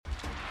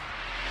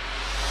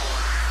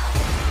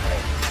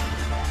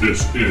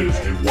This is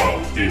a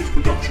Wild Games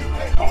Production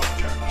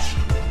podcast.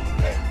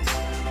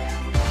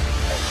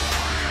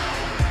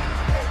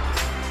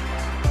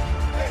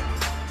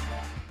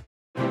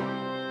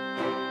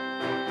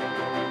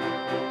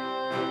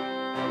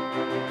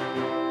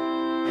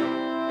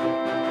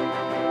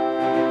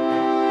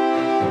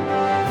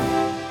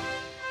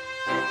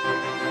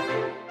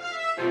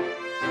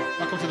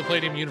 Welcome to the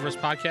Palladium Universe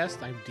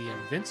podcast. I'm DM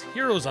Vince,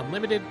 Heroes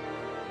Unlimited.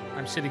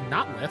 I'm sitting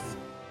not with...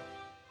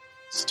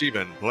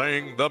 Steven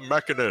playing the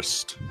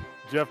Mechanist.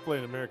 Jeff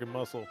playing American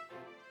Muscle.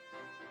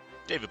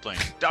 David playing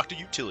Dr.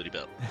 Utility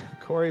Belt.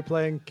 Corey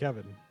playing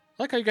Kevin.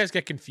 I like how you guys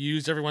get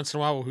confused every once in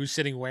a while with who's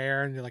sitting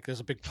where, and you're like, there's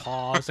a big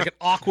pause, like an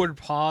awkward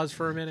pause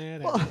for a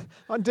minute. Well,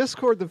 on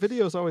Discord, the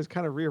videos always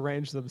kind of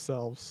rearrange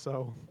themselves,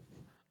 so...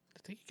 I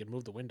think you can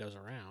move the windows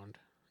around.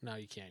 No,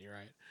 you can't. You're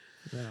right.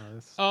 Yeah,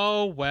 it's...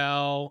 Oh,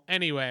 well.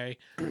 Anyway,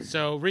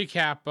 so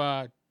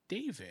recap,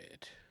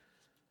 David.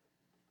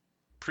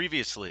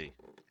 Previously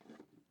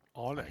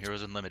On on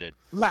Heroes Unlimited,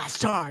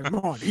 Last time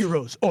on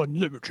Heroes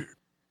Unlimited.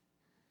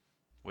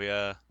 we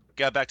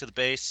got back to the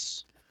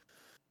base,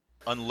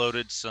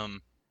 unloaded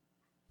some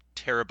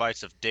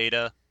terabytes of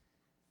data,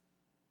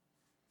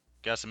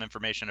 got some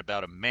information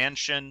about a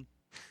mansion,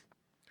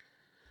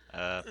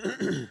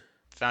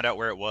 found out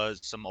where it was,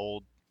 some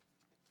old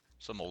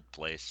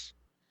place,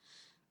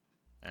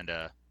 and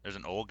there's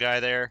an old guy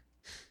there.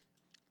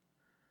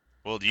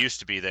 Well, it used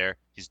to be there.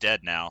 He's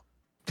dead now.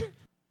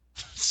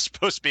 It's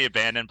supposed to be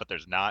abandoned, but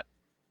there's not.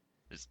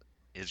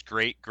 His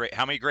great.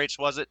 How many greats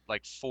was it?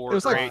 Like 4. It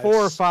was like greats? 4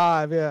 or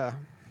 5, yeah.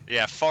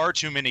 Yeah, far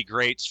too many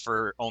greats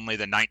for only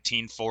the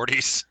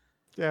 1940s.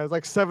 Yeah, it was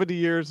like 70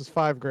 years is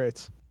 5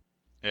 greats.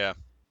 Yeah.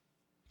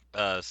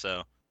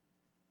 So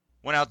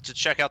went out to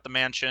check out the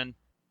mansion.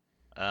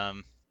 Yeah,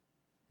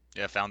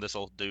 found this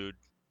old dude.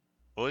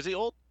 Oh, is he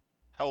old?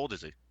 How old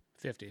is he?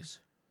 50s.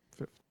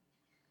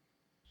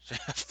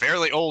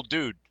 Fairly old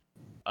dude.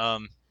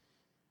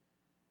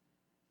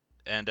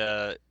 And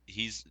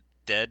he's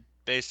dead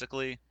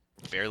basically,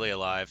 barely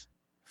alive,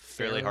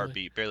 barely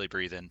heartbeat, barely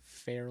breathing.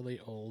 Fairly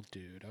old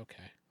dude.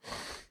 Okay.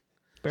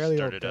 Barely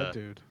Started, old dead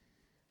dude.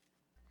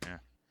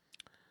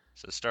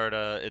 So start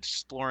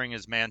exploring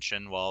his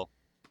mansion while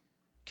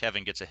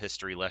Kevin gets a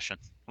history lesson,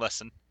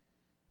 and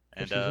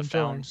Which he's enjoying.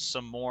 found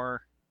some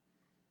more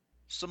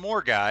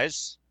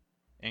guys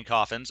in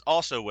coffins,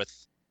 also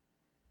with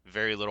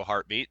very little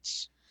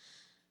heartbeats.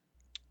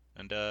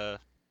 And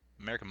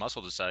American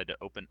Muscle decided to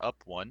open up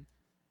one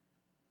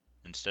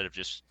instead of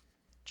just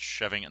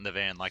shoving it in the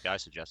van like I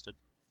suggested.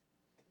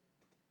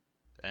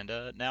 And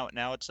now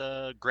it's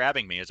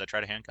grabbing me as I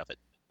try to handcuff it.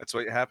 That's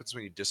what happens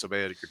when you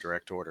disobey your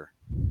direct order.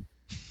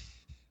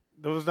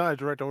 There was not a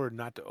direct order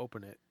not to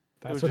open it.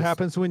 That's was what just-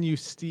 happens when you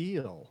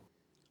steal.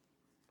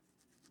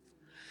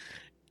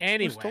 Who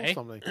stole Anyway,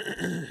 something?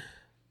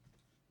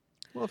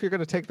 Well, if you're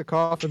going to take the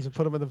coffins and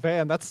put them in the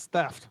van, that's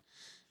theft.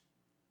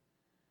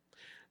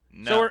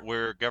 No, we're-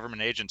 we're a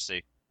government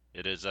agency.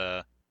 It is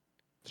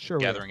Sure.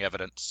 we are. gathering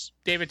evidence.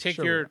 David, take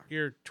Sure we are.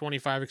 your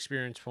 25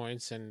 experience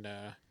points and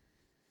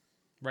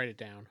write it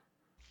down.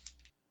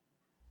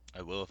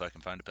 I will if I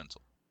can find a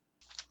pencil.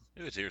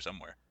 It was here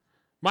somewhere.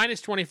 Minus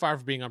 25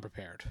 for being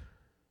unprepared.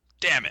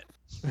 Damn it!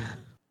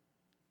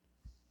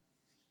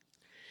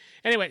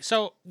 Anyway,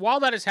 so while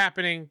that is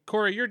happening,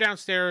 Corey, you're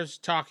downstairs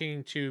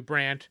talking to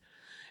Brant,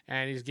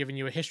 and he's giving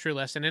you a history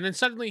lesson, and then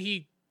suddenly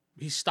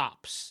he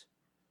stops.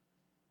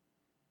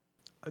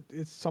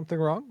 Is something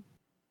wrong?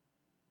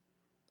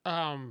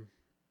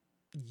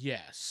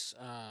 Yes.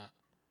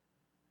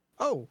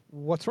 Oh,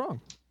 what's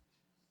wrong?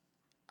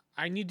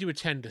 I need to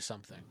attend to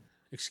something.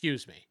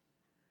 Excuse me.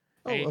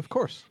 Oh, Hey. of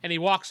course. And he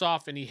walks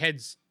off and he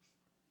heads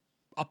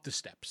up the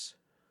steps.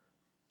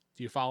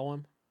 Do you follow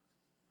him?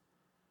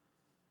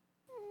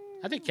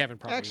 I think Kevin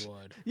probably Actually-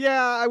 would.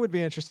 Yeah, I would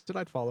be interested.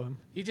 I'd follow him.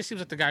 He just seems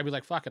like the guy who'd be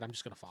like, fuck it, I'm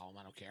just going to follow him.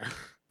 I don't care.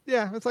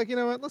 Yeah, it's like, you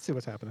know what? Let's see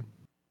what's happening.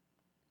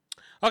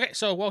 Okay,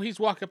 so while he's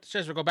walking up the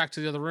stairs, we'll go back to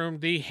the other room.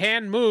 The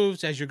hand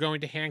moves as you're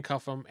going to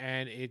handcuff him,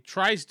 and it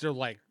tries to,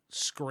 like,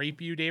 scrape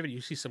you, David.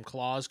 You see some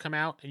claws come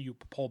out, and you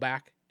pull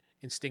back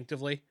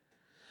instinctively.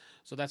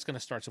 So that's going to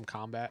start some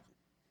combat.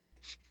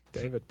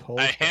 David pulls.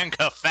 I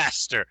handcuff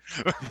faster.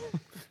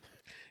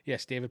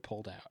 Yes, David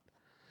pulled out.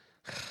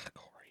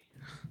 Corey.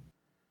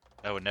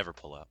 I would never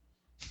pull out.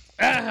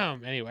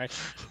 Anyway,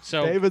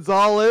 so... David's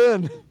all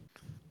in. let me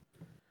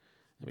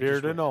just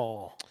Beard write- and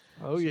all.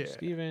 Oh, yeah.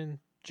 Steven,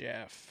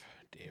 Jeff,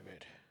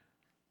 David.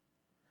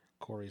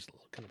 Corey's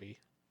going to be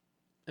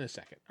in a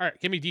second. All right,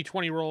 give me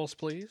D20 rolls,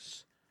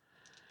 please.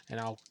 And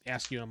I'll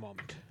ask you in a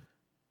moment.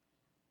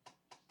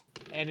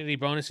 And any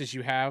bonuses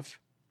you have.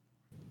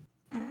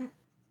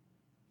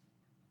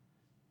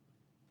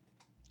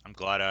 I'm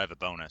glad I have a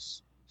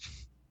bonus.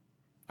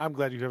 I'm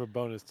glad you have a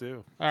bonus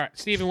too. All right,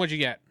 Steven, what'd you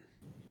get?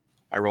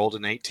 I rolled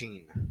an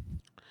 18.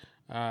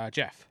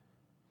 Jeff,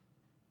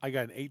 I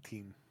got an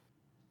 18.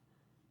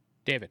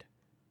 David,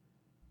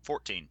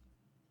 14.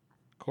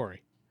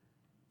 Corey.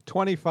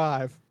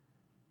 25.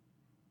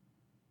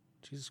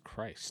 Jesus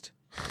Christ.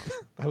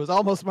 That was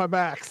almost my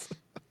max.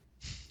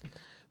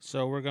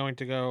 So we're going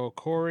to go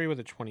Corey with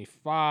a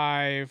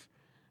 25.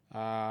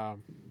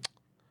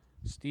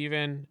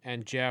 Steven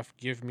and Jeff,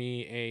 give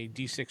me a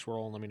D6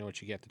 roll and let me know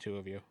what you get, the two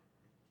of you.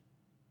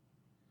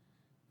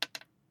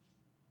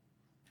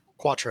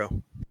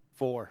 Quattro.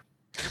 4.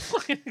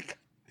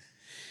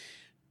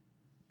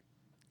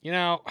 You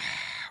know,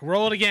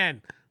 roll it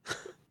again.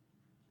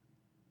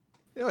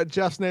 You know what?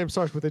 Jeff's name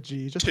starts with a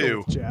G. Just go 2.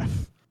 with Jeff.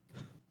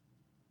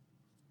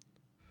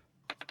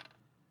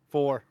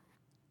 4.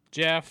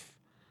 Jeff,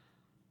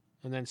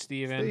 and then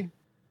Steven. See?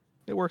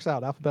 It works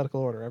out. Alphabetical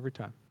order every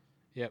time.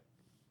 Yep.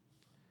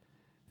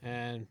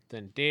 And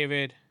then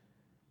David.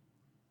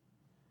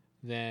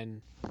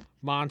 Then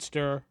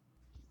Monster.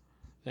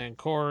 Then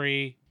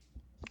Corey.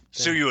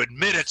 So you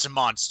admit it's a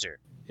monster.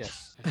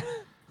 Yes.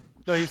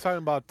 No, he's talking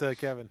about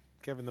Kevin.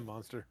 Kevin the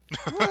monster.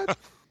 What?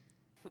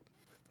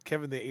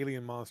 Kevin the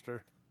alien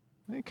monster.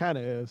 It kind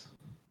of is.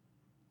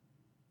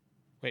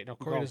 Wait, no,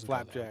 We Corey call him doesn't. know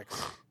that.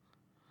 Flapjacks.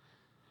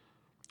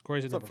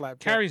 Corey's What's at up, number.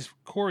 Flapjack?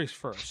 Corey's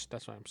first.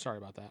 That's why I'm sorry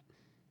about that.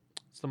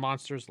 It's the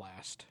monsters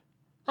last.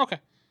 Okay.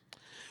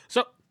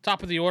 So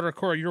top of the order,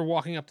 Corey. You're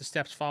walking up the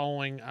steps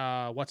following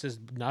what's his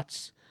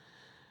nuts,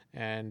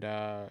 and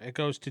it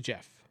goes to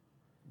Jeff.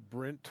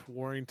 Brent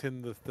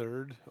Warrington the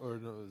third, or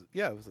no?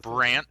 It was the third.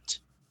 Brant.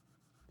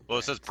 Well,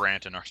 it says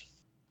Brant in our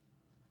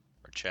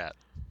chat.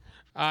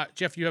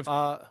 Jeff, you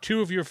have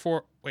 2 of your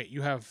 4. Wait,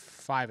 you have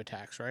 5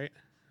 attacks, right?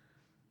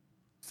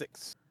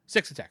 6.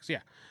 6 attacks,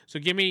 yeah. So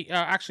give me.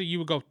 Actually, you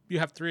would go. You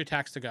have 3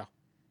 attacks to go.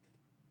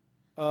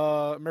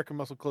 American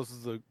Muscle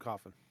closes the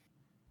coffin.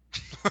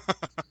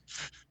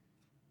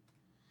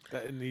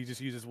 And he just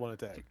uses 1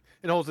 attack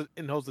and holds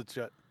it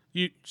shut.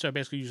 So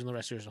basically using the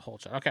rest of yours to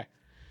hold shot. Okay.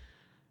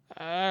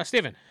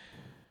 Steven.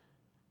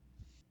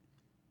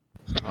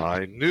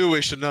 I knew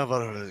we should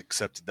never have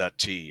accepted that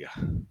tea.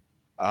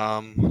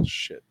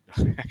 Shit.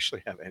 Do I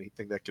actually have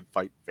anything that could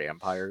fight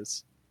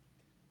vampires?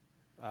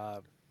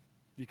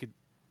 You could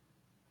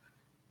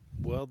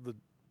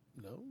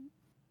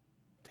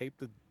tape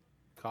the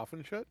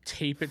coffin shut.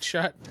 Tape it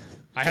shut.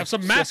 I have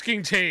some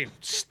masking tape.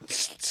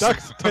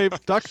 Duct tape.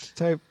 Duct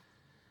tape.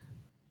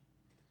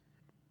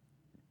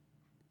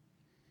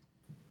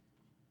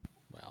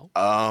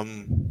 Well,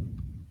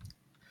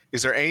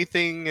 Is there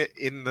anything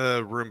in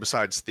the room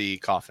besides the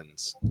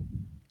coffins?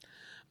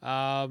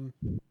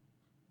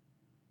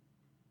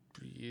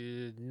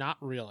 not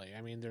really.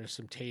 I mean, there's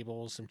some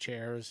tables, some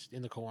chairs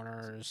in the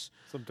corners.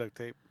 Some duct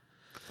tape.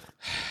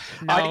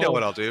 I know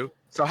what I'll do.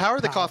 So how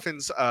are the How?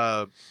 coffins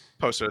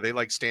posted? Are they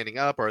like standing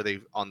up or are they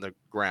on the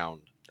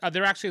ground?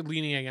 They're actually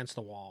leaning against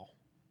the wall,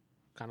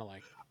 kind of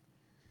like.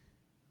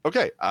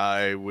 Okay,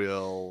 I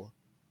will.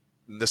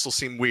 This will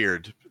seem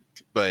weird,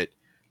 but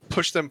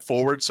push them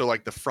forward so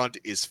like the front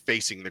is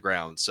facing the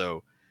ground,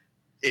 so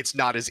it's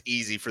not as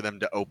easy for them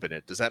to open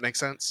it. Does that make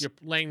sense? You're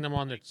laying them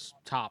on the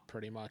top,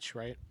 pretty much,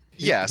 right?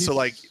 Yeah. So He's-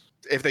 like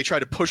if they try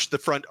to push the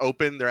front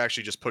open, they're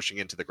actually just pushing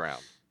into the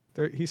ground.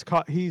 He's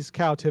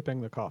cow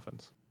tipping the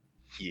coffins.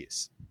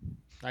 Yes.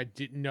 I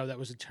didn't know that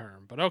was a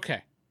term, but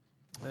okay.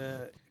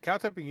 Cow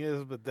tipping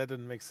is, but that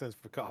doesn't make sense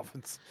for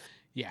coffins.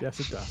 Yeah, Yes,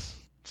 it does.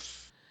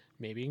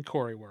 maybe in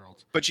Corey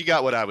world. But you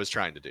got what I was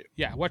trying to do.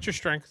 Yeah, what's your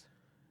strength?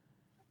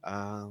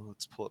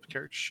 Let's pull up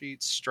character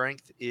sheet.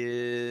 Strength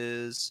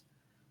is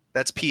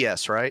that's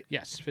PS, right?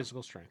 Yes,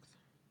 physical strength.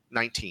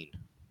 19.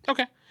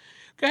 Okay.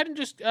 Go ahead and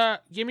just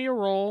give me a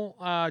roll,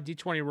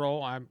 D20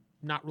 roll. I'm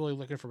not really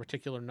looking for a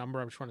particular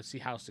number. I just want to see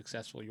how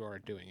successful you are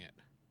at doing it.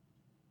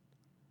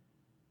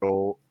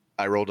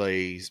 I rolled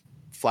a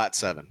flat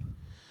 7.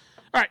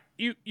 All right,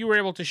 you were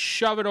able to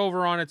shove it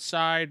over on its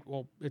side,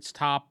 well, its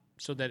top,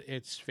 so that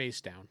it's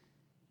face down.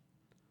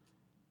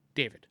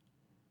 David.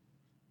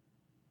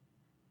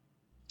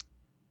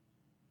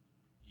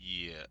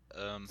 Yeah.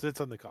 Sits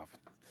on the coffin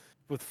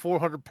with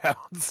 400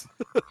 pounds.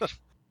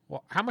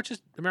 Well, how much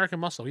is American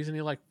Muscle? Isn't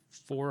he like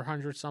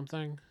 400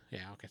 something?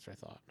 Yeah, okay, that's what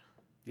I thought.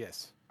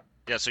 Yes.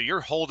 Yeah. So you're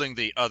holding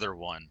the other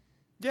one.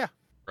 Yeah.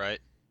 Right.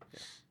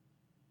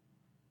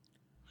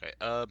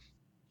 Okay.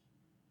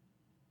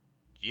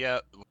 Yeah.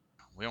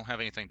 We don't have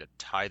anything to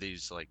tie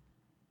these like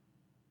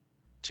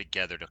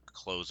together to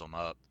close them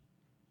up.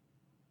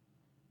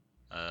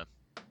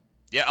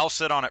 Yeah. I'll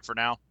sit on it for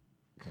now.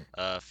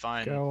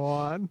 Fine. Go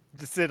on.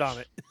 Just sit on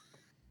it.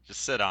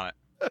 Just sit on it.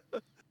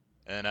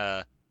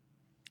 And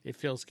It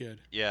feels good.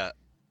 yeah.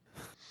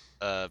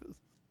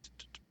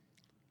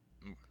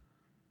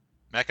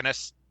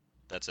 Mechanist.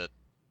 That's it.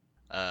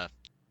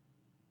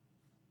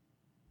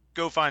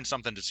 Go find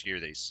something to secure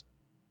these.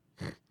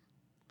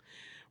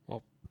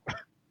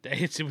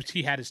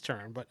 He had his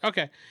turn, but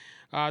okay.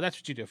 That's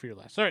what you do for your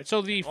last. All right,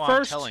 so the Well,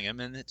 first... I'm telling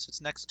him, and it's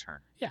his next turn.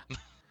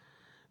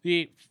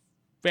 The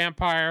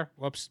vampire...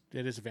 Whoops,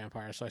 it is a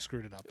vampire, so I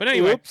screwed it up. But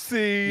anyway...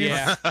 Whoopsie.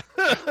 Yeah.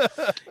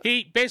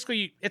 He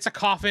basically, it's a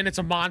coffin, it's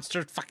a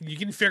monster. Fucking, you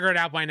can figure it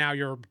out by now.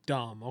 You're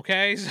dumb,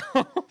 okay?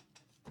 So,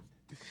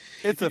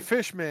 It's a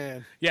fish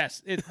man.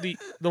 yes,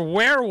 the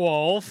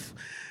werewolf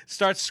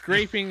starts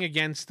scraping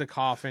against the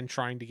coffin,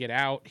 trying to get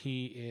out.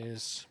 He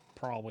is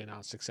probably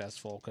not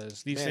successful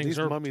because these Man, things these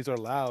are. mummies are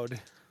loud.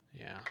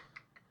 Yeah.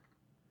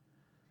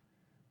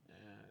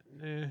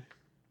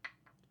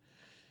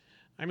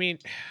 I mean,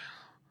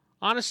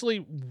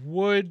 honestly,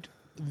 would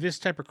this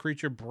type of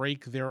creature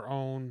break their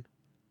own,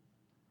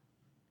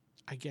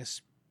 I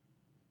guess,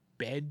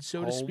 bed,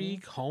 so to Home?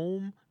 speak?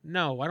 Home?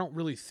 No, I don't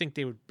really think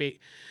they would be,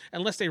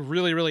 unless they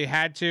really, really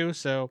had to.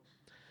 So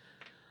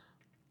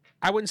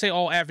I wouldn't say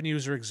all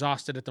avenues are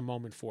exhausted at the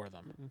moment for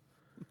them.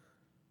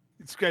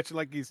 He's scratching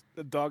like he's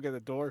a dog at the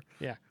door.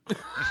 Yeah.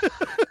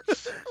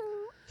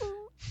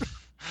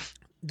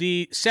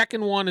 The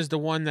second one is the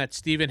one that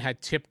Steven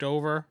had tipped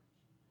over.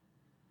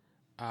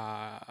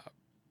 Let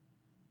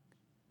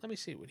me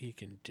see what he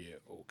can do,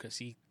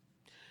 because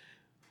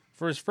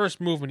for his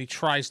first movement, he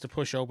tries to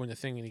push open the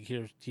thing,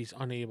 and he's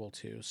unable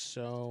to.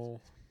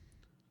 So,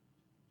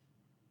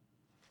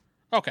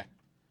 okay.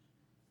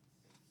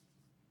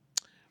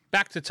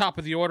 Back to the top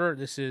of the order.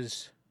 This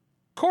is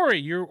Corey.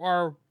 You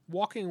are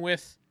walking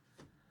with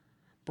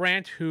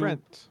Brant,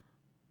 Brent.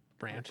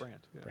 Brant.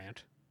 Yeah.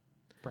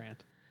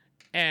 Brant.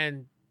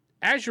 And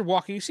as you're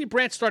walking, you see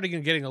Brant starting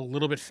and getting a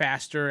little bit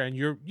faster, and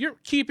you're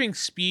keeping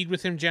speed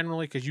with him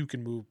generally because you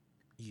can move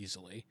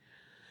easily.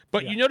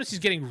 But you notice he's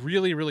getting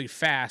really, really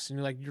fast, and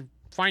you're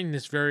finding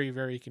this very,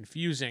 very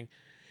confusing.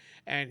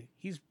 And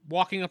he's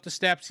walking up the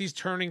steps, he's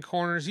turning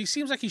corners. He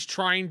seems like he's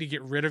trying to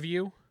get rid of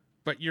you,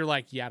 but you're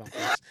like, yeah,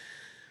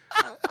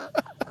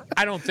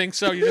 I don't think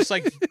so. You're just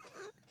like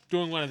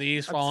doing one of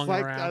these, following It's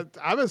like, around.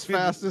 I'm as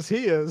fast as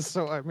he is,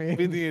 so I mean,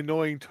 Be the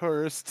annoying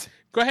tourist.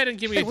 Go ahead and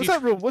give me Hey, a what's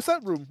that room? What's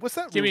that room? What's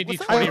that room? Give me a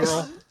What's D20 that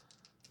roll.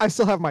 I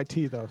still have my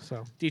tea though,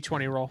 so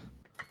D20 roll.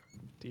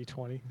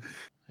 D20,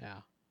 Yeah.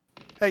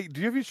 Hey, do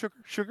you have any sugar?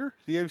 Sugar?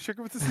 Do you have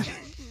sugar with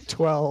this?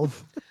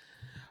 12.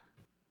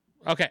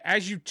 Okay,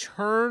 as you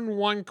turn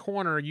one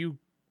corner, you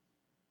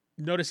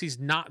notice he's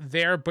not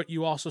there, but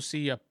you also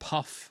see a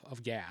puff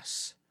of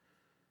gas.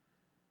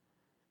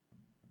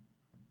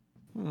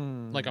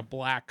 Like a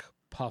black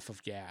puff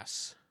of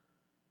gas.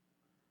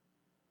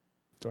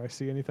 Do I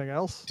see anything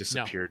else?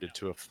 Disappeared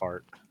into a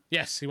fart.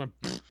 Yes, he went.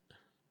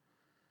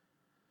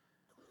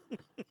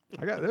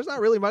 There's not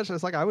really much.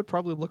 It's like I would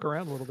probably look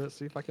around a little bit,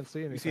 see if I can see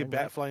anything. You see a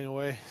bat flying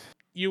away?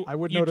 I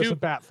would you notice do, a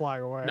bat fly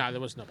away. No,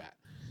 there was no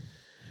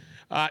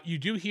bat. You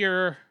do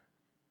hear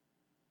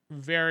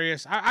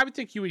various. I would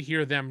think you would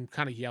hear them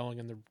kind of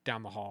yelling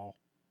down the hall.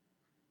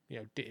 You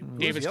know,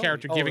 David's yelling?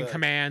 character Oh, giving that-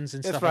 commands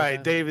and That's stuff. right. Like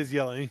that. Dave is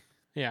yelling.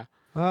 Yeah.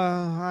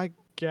 I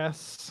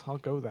guess I'll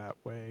go that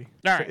way.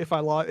 All right. If I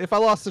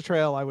lost the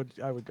trail, I would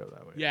go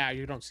that way. Yeah,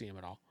 you don't see him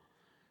at all.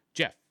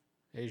 Jeff,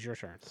 it is your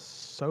turn.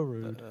 So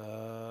rude.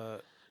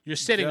 You're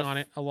sitting Jeff- on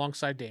it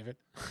alongside David.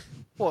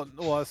 Well,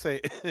 I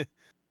say,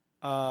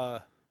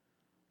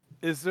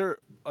 is there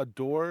a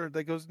door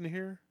that goes into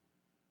here?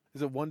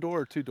 Is it one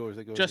door or two doors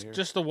that go in here?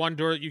 Just the one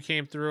door that you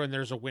came through, and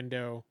there's a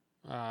window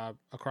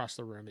across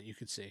the room that you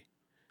could see.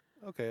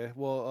 Okay.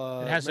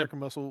 Well, It has American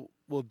Muscle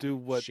will do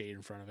what Shade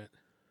in front of it.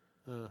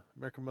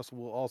 American Muscle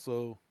will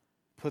also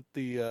put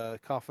the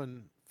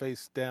coffin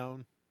face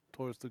down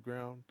towards the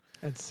ground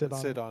And sit and on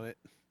sit it. on it.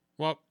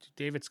 Well,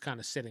 David's kind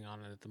of sitting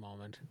on it at the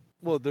moment.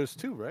 Well, there's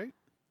two, right?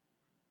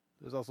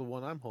 There's also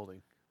one I'm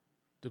holding.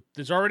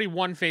 There's already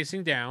one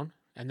facing down,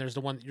 and there's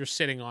the one that you're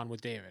sitting on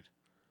with David.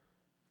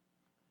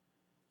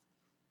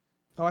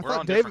 Oh, I We're thought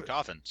on David. different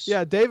coffins.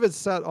 Yeah, David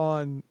sat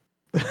on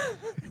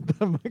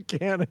the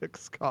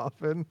mechanic's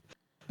coffin.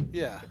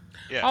 Yeah.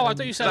 Yeah. Oh, I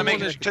thought you said I I mean,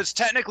 wanted- because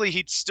technically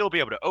he'd still be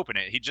able to open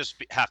it. He'd just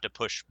have to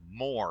push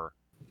more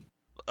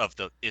of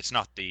the. It's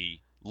not the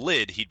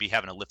lid. He'd be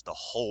having to lift the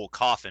whole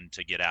coffin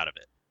to get out of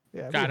it.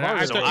 Yeah, it'd Got be it.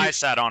 harder. So thought I you-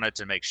 sat on it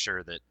to make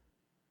sure that.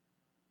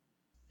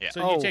 Yeah.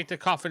 So Oh. you take the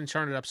coffin and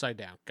turn it upside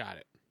down. Got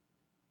it.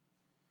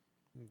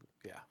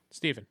 Yeah.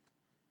 Steven,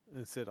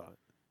 And sit on it.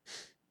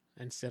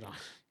 and sit on.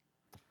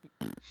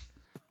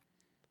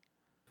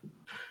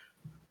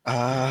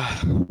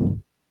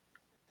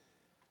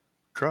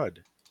 Crud.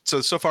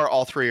 So far,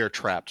 all three are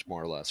trapped,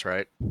 more or less,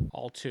 right?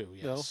 All two,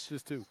 No, yes.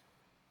 just two.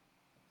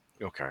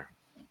 Okay.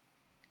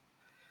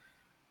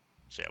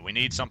 So yeah, we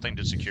need something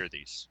to secure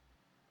these.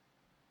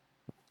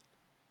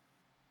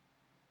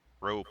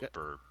 Rope Yep.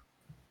 or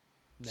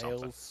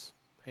Nails,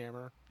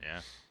 hammer.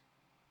 yeah.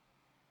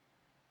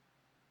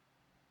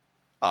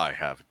 I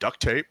have duct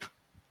tape.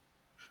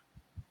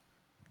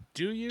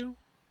 Do you?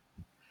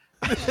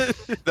 The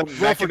for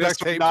mechanist duct does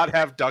tape. not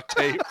have duct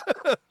tape.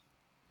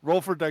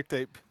 Roll for duct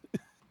tape.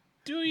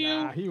 Do you?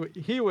 Nah,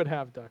 he would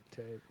have duct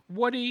tape.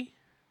 Woody?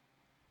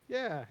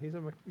 Yeah, he's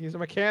a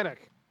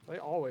mechanic. They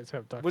always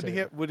have duct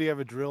tape. Would he have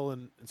a drill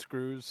and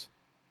screws?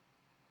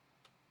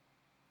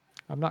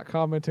 I'm not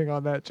commenting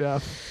on that,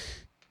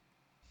 Jeff.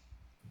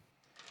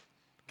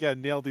 Gotta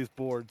nail these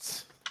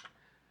boards.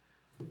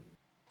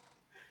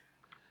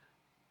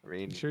 I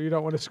mean, You sure you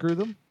don't want to screw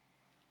them?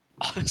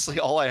 honestly,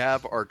 all I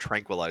have are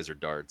tranquilizer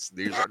darts.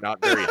 These are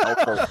not very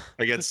helpful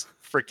against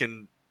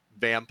freaking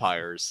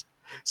vampires.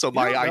 So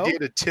my don't know. idea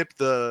to tip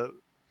the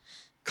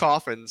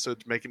coffin so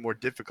to make it more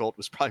difficult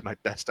was probably my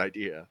best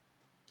idea.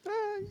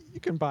 You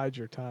can bide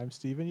your time,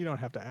 Steven. You don't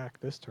have to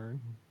act this turn.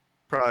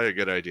 Probably a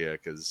good idea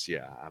because,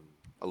 yeah, I'm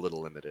a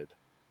little limited.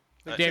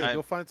 David, I-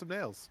 go find some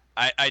nails.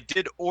 I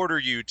did order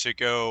you to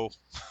go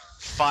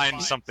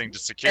find something to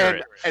secure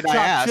it. And Chop, I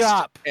asked,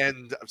 chop.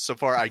 and so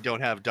far I don't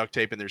have duct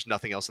tape, and there's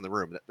nothing else in the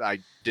room. I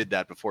did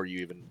that before you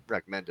even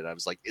recommended. I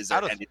was like, "Is there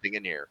Out of- anything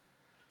in here?"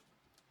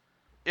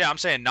 Yeah, I'm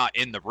saying not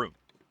in the room.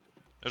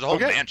 There's a whole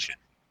Okay. mansion.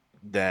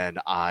 Then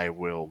I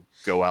will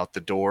go out the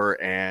door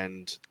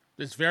and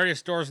There's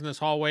various doors in this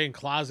hallway and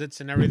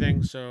closets and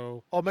everything.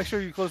 So Oh, make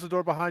sure you close the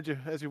door behind you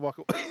as you walk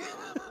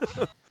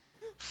away.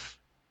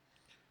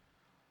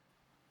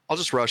 I'll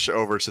just rush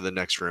over to the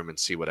next room and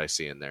see what I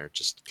see in there.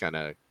 Just kind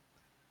of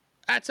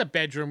that's a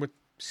bedroom with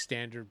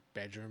standard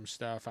bedroom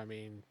stuff. I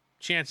mean,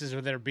 chances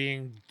of there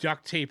being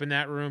duct tape in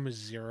that room is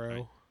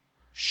 0.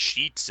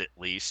 Sheets, at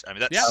least. I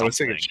mean, that's Yeah. I was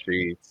something. thinking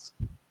sheets.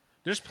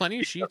 There's plenty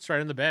of sheets right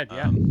in the bed.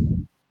 Yeah.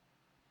 Of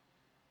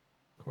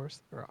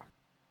course there are.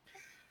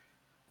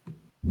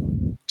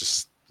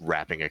 Just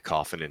wrapping a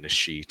coffin in a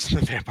sheet.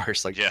 The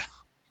vampire's like, Yeah.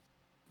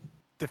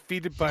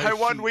 Defeated by My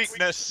one sheets.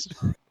 weakness.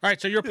 All right,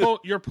 so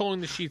you're pulling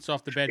the sheets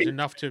off the bed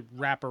enough to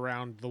wrap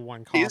around the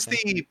one coffin. is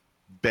the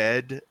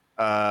bed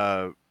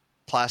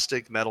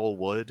plastic, metal,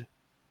 wood?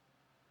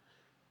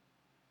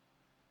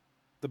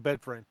 The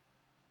bed frame.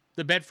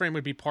 The bed frame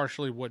would be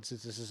partially wood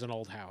since this is an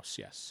old house.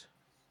 Yes.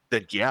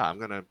 Then yeah, I'm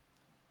gonna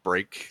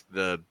break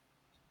the.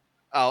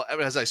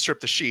 As I strip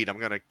the sheet, I'm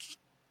gonna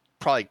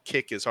probably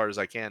kick as hard as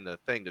I can the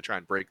thing to try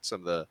and break some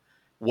of the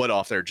wood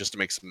off there, just to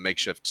make some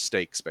makeshift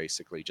stakes,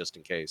 basically, just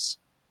in case.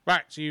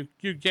 Right. So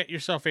you get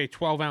yourself a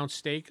 12-ounce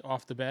steak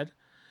off the bed,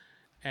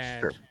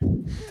 and Sure.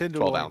 10 to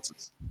 12 1.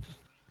 ounces.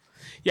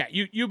 yeah,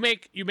 you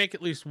make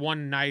at least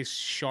one nice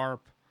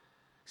sharp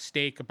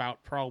steak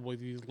about probably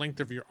the length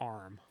of your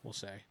arm. We'll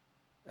say.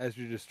 As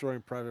you're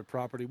destroying private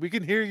property. We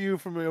can hear you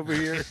from over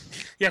here.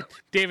 Yeah,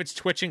 David's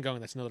twitching, going,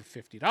 "That's another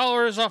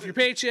 $50 off your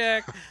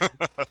paycheck."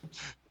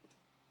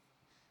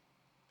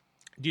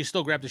 Do you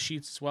still grab the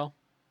sheets as well?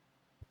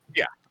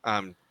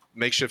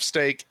 Makeshift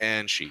steak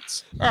and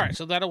sheets. All right,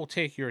 so that will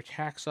take your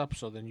attacks up.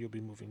 So then you'll be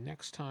moving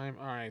next time.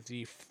 All right,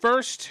 the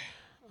first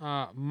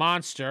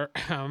monster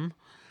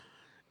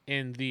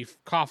in the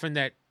coffin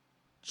that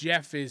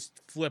Jeff is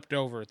flipped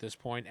over at this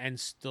point and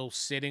still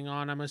sitting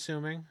on, I'm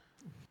assuming.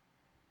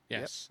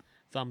 Yes.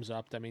 Thumbs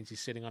up. That means he's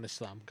sitting on his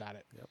thumb. Got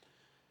it. Yep.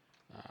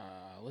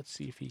 Let's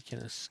see if he can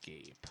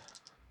escape.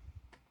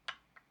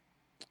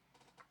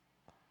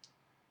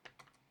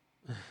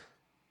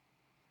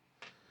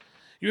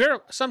 You hear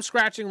some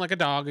scratching like a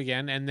dog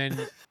again, and then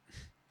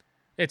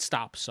it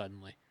stops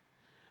suddenly.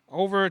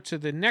 Over to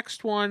the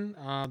next one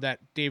that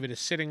David is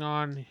sitting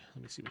on.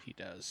 Let me see what he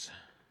does.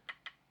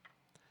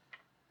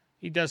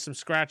 He does some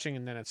scratching,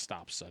 and then it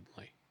stops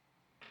suddenly.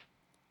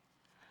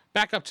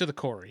 Back up to the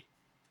Corey.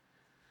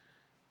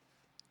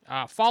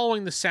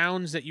 Following the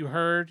sounds that you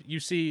heard, you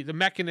see the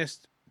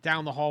mechanist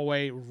down the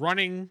hallway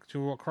running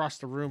to across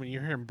the room, and you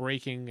hear him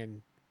breaking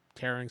and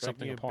tearing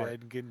something Breaking a apart.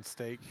 bed and getting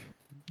steak.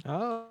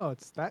 Oh,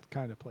 it's that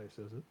kind of place,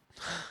 is it?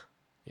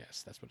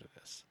 Yes, that's what it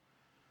is.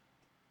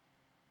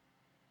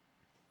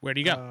 Where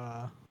do you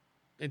go?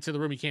 Into the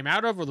room he came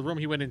out of, or the room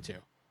he went into?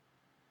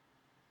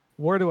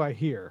 Where do I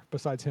hear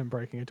besides him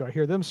breaking it? Do I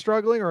hear them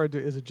struggling, or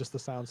is it just the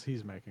sounds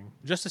he's making?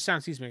 Just the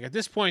sounds he's making. At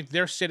this point,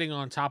 they're sitting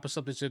on top of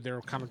something, so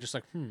they're kind of just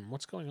like,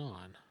 what's going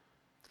on?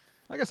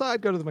 I guess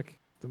I'd go to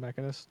the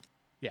mechanist.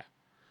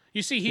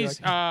 You see he's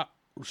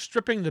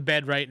stripping the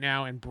bed right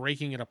now and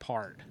breaking it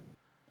apart.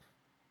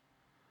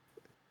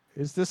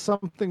 Is this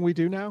something we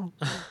do now?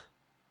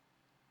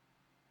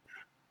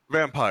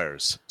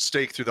 Vampires,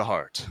 stake through the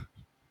heart.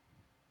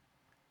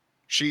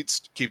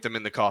 Sheets, keep them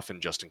in the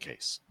coffin just in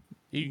case.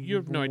 You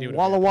have no idea what a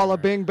Walla Walla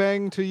vampire- Bing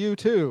Bang to you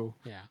too.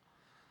 Yeah,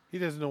 He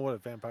doesn't know what a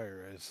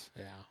vampire is.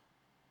 yeah.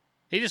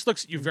 He just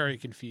looks at you very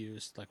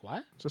confused. Like,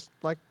 what? Just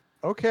like,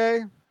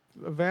 okay,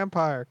 a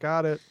vampire,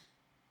 got it.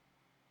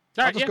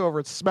 All I'll right, just yeah. go over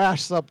and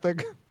smash something.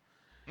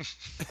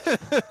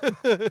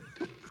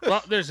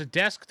 Well, there's a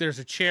desk, there's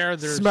a chair,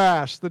 there's...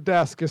 Smash. The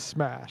desk is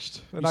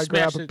smashed, and You I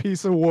grab smash a it-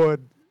 piece of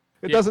wood.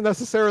 It Yeah. doesn't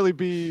necessarily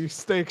be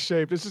steak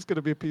shaped. It's just going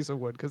to be a piece of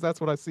wood because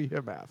that's what I see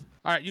him as.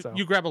 All right, So.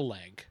 you grab a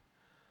leg.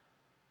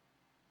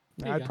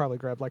 There you I'd go. probably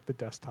grab like the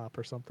desktop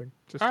or something.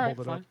 Just All hold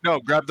right, it fine. up. No,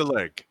 grab the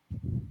leg.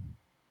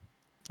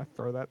 I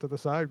throw that to the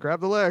side. Grab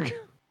the leg.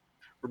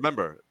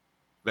 Remember,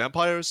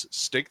 vampires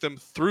stake them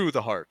through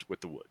the heart with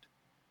the wood.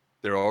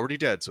 They're already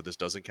dead, so this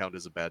doesn't count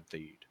as a bad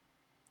deed.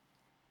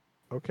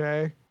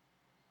 Okay.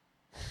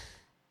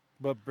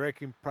 But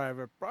breaking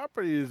private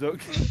property is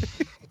okay.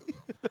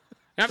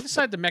 Now, I've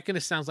decided the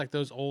Mechanist sounds like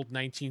those old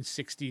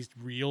 1960s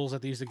reels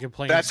that they used to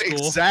play That's in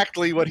school.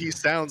 exactly what he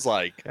sounds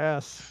like.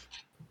 Yes.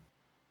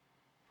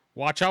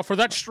 Watch out for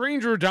that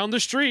stranger down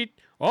the street.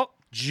 Oh,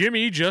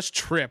 Jimmy just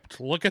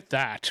tripped. Look at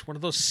that. One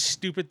of those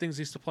stupid things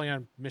they used to play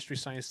on Mystery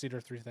Science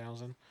Theater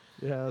 3000.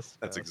 Yes.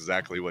 That's yes.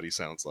 exactly what he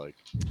sounds like.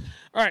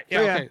 All right, yeah,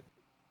 So, yeah. okay.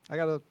 I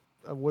got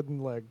a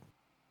wooden leg.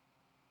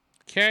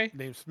 Okay,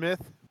 Name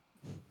Smith.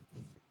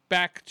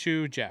 back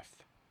to Jeff.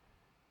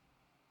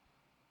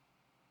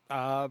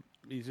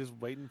 He's just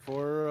waiting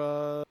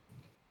for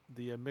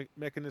the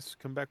mechanists to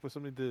come back with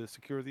something to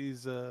secure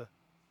these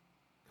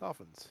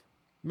coffins.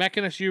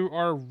 Mechanist, you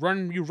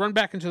run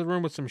back into the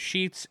room with some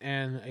sheets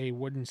and a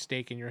wooden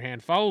stake in your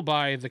hand, followed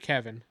by the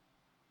Kevin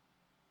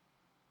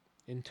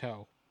in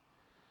tow.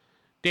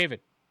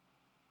 David.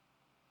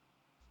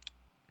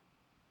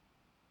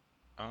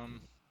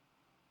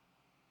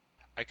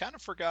 I kind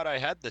of forgot I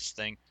had this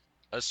thing.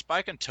 A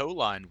spike and tow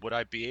line, would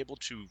I be able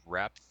to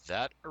wrap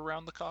that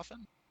around the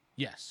coffin?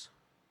 Yes.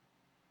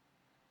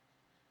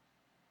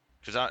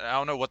 Because I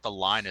don't know what the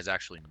line is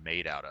actually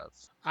made out of.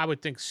 I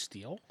would think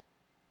steel.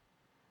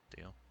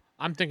 Deal.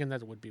 I'm thinking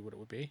that would be what it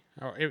would be.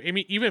 Or, I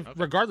mean, even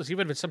regardless,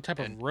 even if it's some type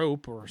of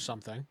rope or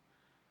something.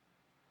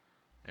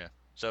 Yeah.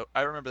 So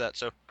I remember that.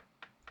 So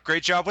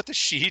great job with the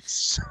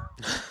sheets.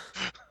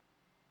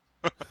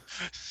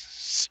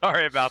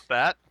 Sorry about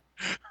that.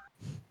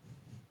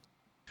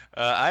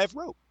 I have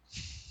rope.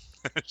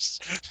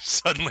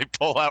 Suddenly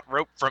pull out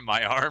rope from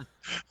my arm.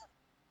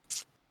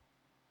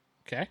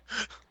 Okay.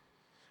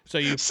 So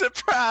you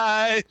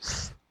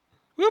Surprise!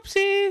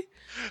 whoopsie.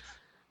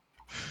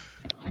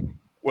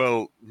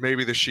 Well,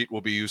 maybe the sheet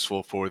will be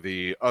useful for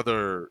the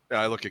other.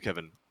 I look at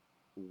Kevin.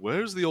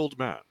 Where's the old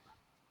man?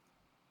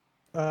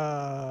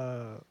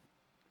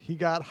 He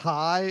got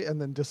high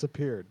and then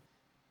disappeared.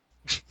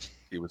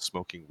 He was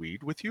smoking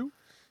weed with you?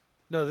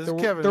 No, this There,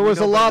 is Kevin. there We was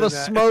know a better lot of than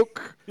that.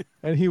 smoke,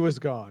 and he was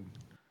gone.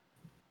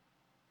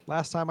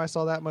 Last time I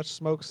saw that much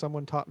smoke,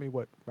 someone taught me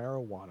what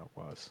marijuana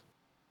was.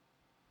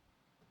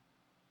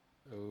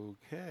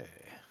 Okay.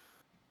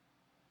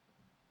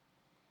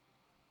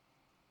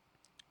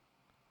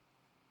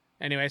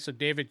 Anyway, so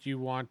David, you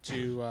want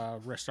to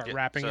start Yeah,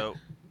 wrapping so, it?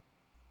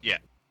 yeah.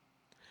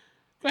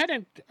 Go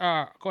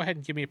ahead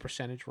and give me a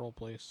percentage roll,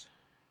 please.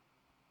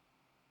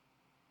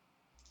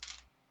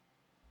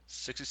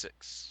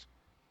 66.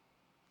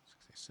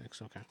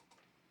 66, okay.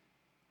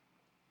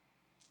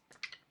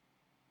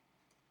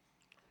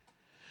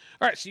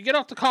 All right, so you get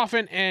off the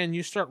coffin and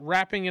you start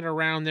wrapping it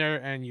around there,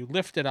 and you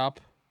lift it up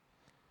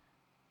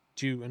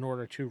in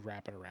order to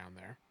wrap it around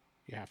there.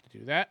 You have to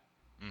do that.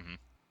 Mm-hmm.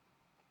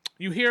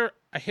 You hear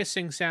a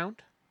hissing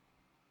sound,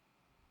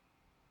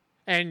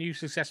 and you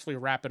successfully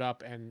wrap it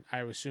up, and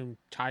I would assume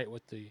tie it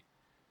with the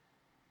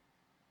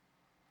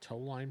tow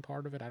line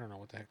part of it. I don't know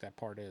what the heck that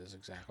part is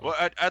exactly. Well,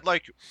 I'd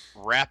like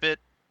wrap it,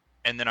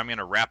 and then I'm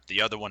gonna wrap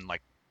the other one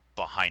like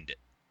behind it,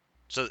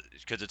 so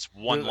because it's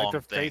one like long they're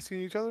thing.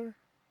 facing each other.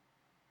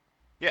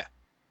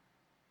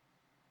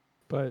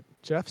 But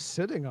Jeff's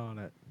sitting on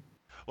it.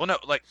 Well, no,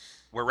 like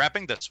we're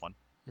wrapping this one.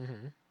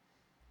 Mm-hmm.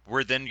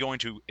 We're then going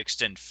to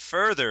extend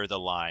further the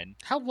line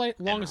How long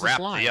and is wrap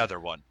this line? the other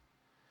one.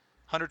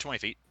 120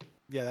 feet.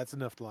 Yeah, that's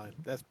enough line.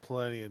 That's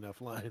plenty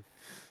enough line.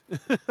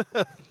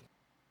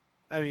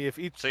 I mean, if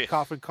each So, yeah.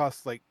 coffin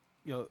costs like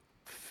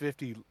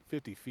 50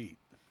 feet.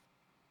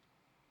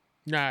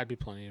 Nah, it'd be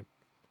plenty.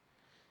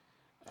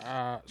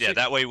 Yeah, so-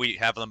 that way we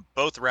have them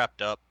both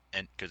wrapped up,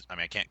 and because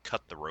I can't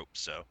cut the rope,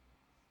 so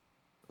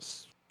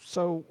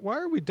So why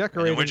are we and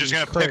decorating? then we're just these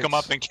gonna pick them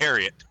crates? up and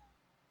carry it.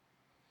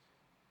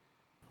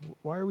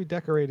 Why are we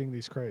decorating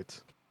these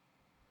crates?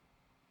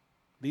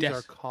 These Yes.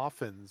 are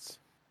coffins.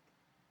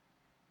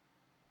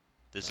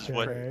 This is Okay.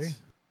 what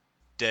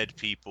dead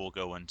people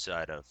go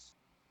inside of.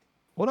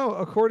 Well, no.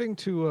 According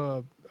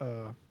to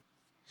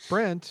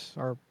Brent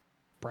or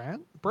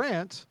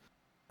Brant,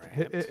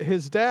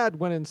 his dad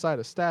went inside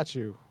a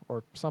statue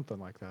or something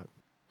like that.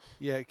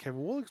 Yeah,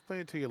 Kevin, we'll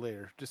explain it to you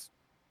later. Just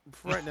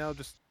for right now,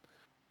 just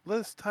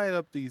let's tie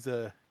up these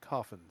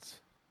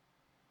coffins.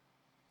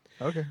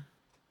 Okay.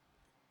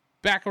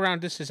 back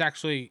around. This is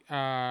actually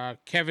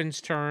Kevin's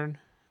turn.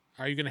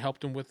 Are you going to help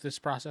them with this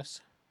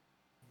process?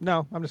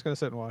 No, I'm just gonna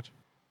sit and watch,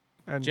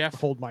 and Jeff?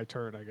 hold my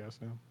turn, I guess.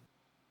 Now.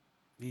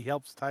 He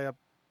helps tie up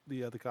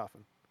the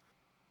coffin.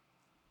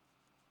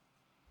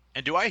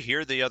 And do I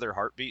hear the other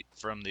heartbeat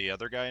from the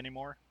other guy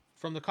anymore?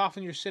 From the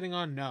coffin you're sitting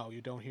on, no,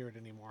 you don't hear it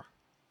anymore.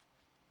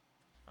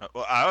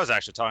 Well, I was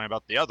actually talking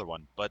about the other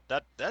one, but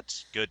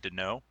that's good to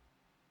know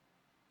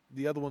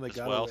The other one that as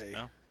got well. away.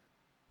 No?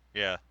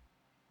 Yeah.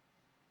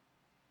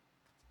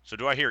 So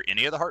do I hear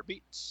any of the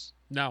heartbeats?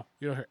 No,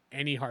 you don't hear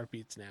any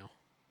heartbeats now.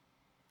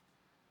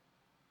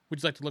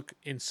 Would you like to look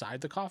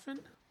inside the coffin?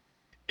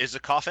 Is the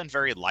coffin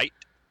very light?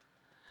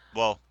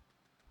 Well,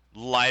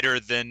 lighter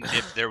than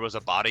if there was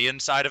a body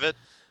inside of it?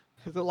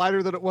 Is it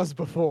lighter than it was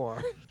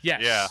before?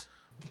 Yes. Yeah.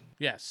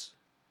 Yes.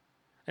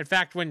 In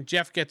fact, when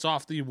Jeff gets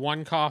off the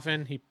one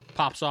coffin, he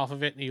pops off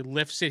of it and he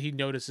lifts it. He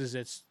notices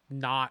it's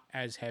not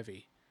as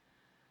heavy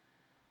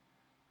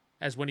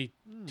as when he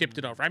tipped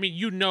it over. I mean,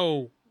 you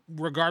know,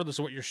 regardless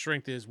of what your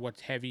strength is,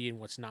 what's heavy and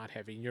what's not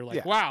heavy. And you're like,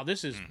 Yeah. wow,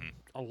 this is Mhm.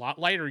 a lot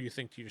lighter, you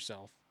think to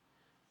yourself.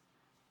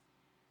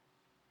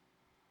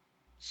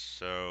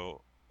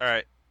 So, all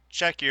right,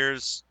 check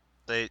yours.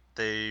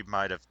 They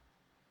might have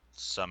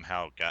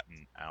somehow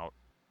gotten out.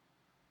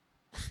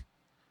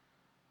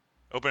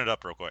 Open it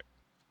up real quick.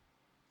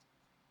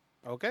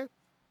 Okay.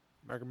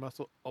 American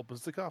Muscle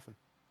opens the coffin.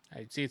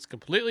 I see it's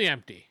completely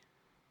empty.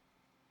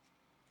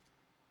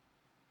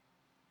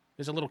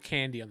 There's a little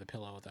candy on the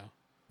pillow,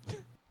 though.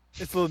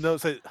 Its little note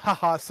says,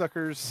 "Haha,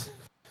 suckers."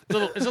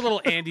 It's a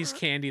little Andy's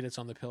candy that's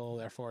on the pillow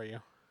there for you.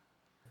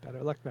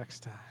 Better luck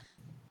next time.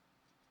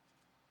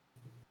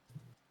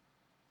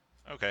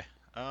 Okay.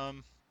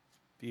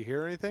 Do you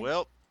hear anything?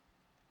 Well,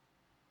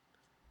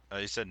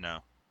 he said no.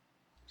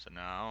 So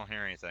no, I don't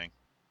hear anything.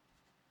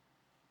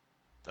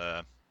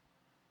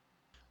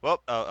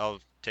 Well, I'll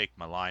take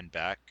my line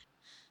back.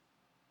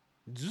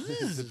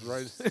 It's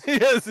right.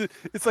 Yes,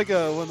 it's like one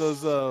of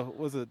those.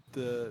 Was it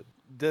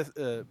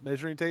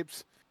measuring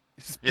tapes?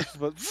 You just Yeah.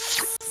 push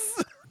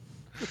the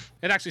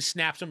It actually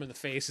snaps him in the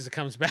face as it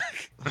comes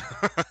back.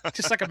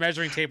 Just like a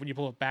measuring tape when you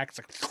pull it back. It's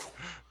like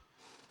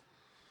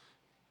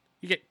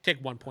you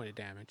take 1 point of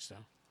damage. So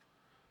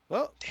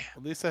Well,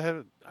 at least I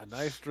had a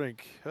nice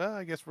drink.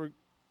 I guess we're.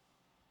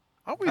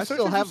 Aren't we I searching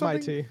still for have my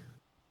something? tea.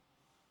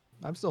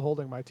 I'm still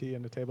holding my tea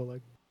in the table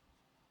leg.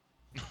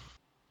 you're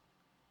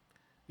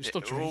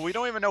still Well, drinking. we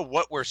don't even know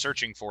what we're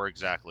searching for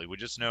exactly. We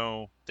just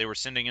know they were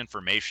sending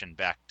information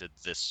back to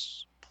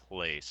this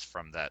place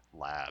from that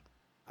lab.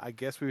 I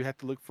guess we have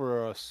to look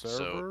for a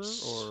server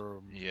So, or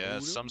a Yeah,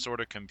 some modem? sort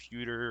of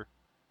computer.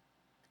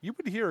 You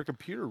would hear a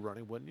computer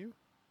running, wouldn't you?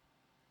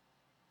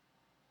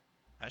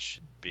 I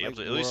should be Like able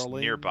to, at least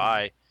whirling?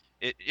 nearby.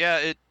 Let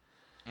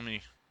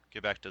me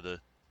get back to the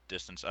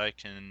distance. I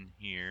can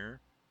hear.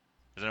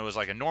 And it was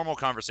like a normal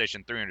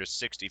conversation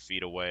 360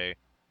 feet away.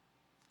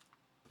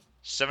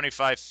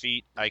 75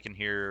 feet I can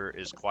hear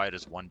as quiet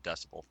as 1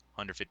 decibel.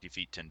 150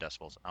 feet, 10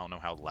 decibels. I don't know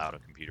how loud a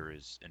computer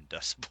is in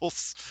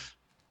decibels.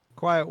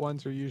 Quiet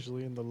ones are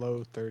usually in the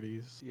low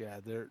 30s. Yeah,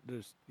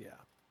 there's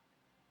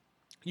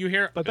You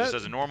hear But But it that,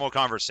 says a normal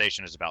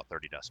conversation is about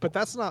 30 decibels. but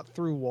that's not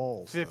through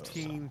walls. though,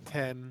 15,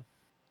 10.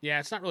 Yeah,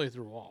 it's not really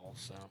through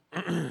walls. So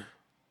let's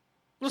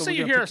So say we're you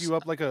gonna hear pick you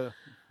up like a.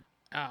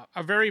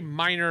 a very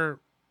minor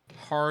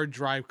hard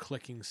drive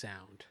clicking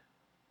sound.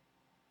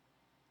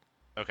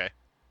 Okay.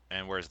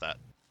 And where's that?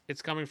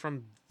 It's coming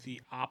from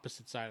the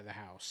opposite side of the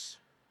house.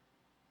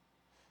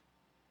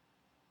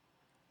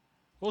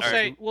 All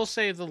right. We'll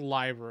say the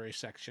library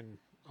section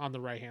on the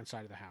right hand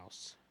side of the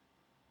house.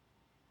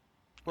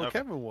 Where Okay.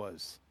 Kevin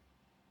was.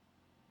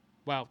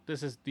 Well,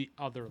 this is the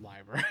other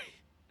library.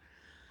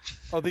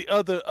 Oh, the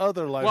other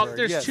library. Well,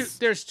 there's yes.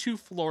 there's 2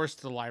 floors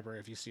to the library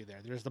if you see there.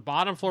 There's the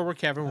bottom floor where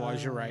Kevin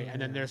was, you're right, and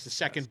then there's the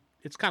second.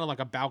 It's kind of like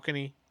a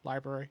balcony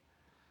library.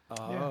 Oh,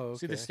 Yeah. okay.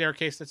 See the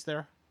staircase that's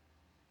there?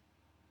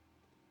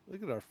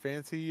 Look at our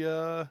fancy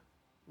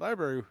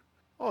library.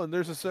 Oh, and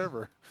there's a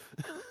server.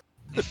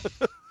 Best So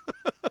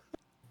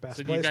do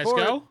you place guys for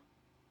it. go?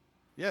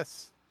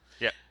 Yes.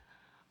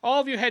 All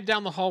of you head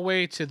down the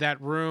hallway to that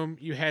room.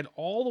 You head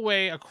all the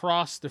way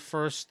across the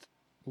first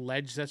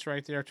ledge that's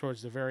right there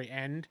towards the very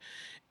end.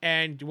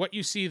 And what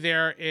you see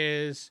there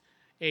is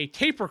a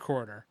tape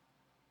recorder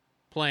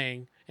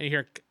playing, and you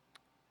hear,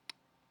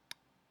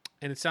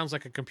 and it sounds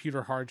like a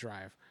computer hard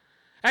drive.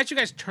 As you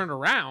guys turn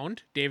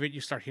around, David,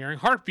 you start hearing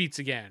heartbeats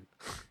again.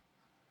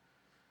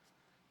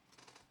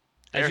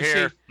 They're you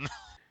here.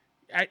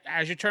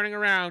 as you're turning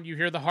around, you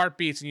hear the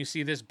heartbeats, and you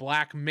see this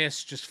black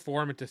mist just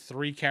form into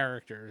 3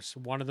 characters.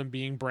 One of them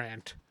being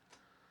Brant,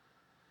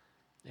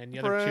 and the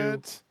other two,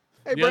 Brent.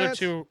 Hey, the other Brant,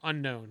 2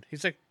 unknown.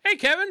 He's like, "Hey,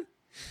 Kevin."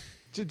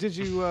 did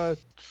you are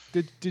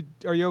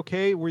you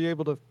okay? Were you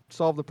able to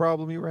solve the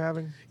problem you were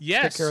having?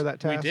 Yes, care of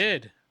that we task?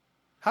 did.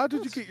 How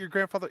did you get your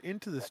grandfather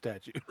into the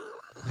statue?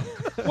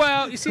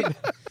 Well, you see,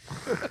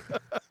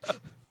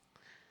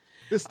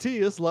 This tea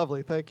is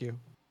lovely, thank you.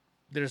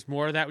 there's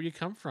more of that where you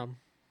come from.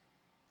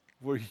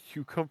 Where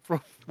you come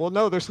from? Well,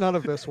 no, there's none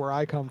of this where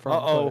I come from.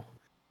 Uh-oh.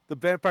 The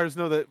vampires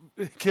know that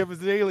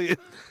Kevin's an alien.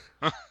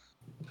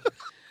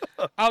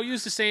 I'll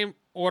use the same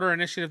order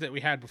initiative that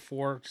we had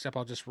before, except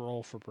I'll just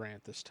roll for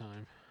Brant this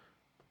time.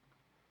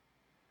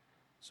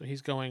 So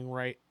he's going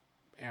right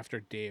after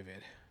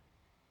David.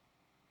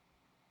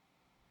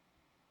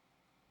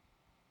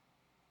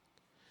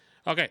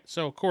 Okay,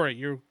 so Corey,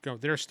 you go.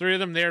 There's 3 of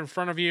them there in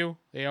front of you.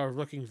 They are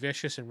looking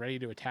vicious and ready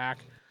to attack.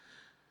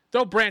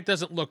 Though Brant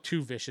doesn't look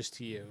too vicious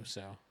to you,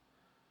 so.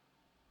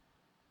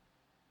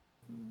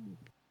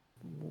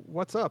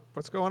 What's up?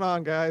 What's going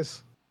on,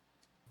 guys?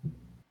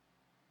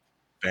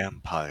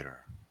 Vampire.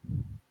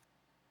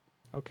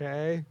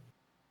 Okay.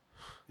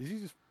 Did he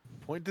just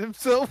point to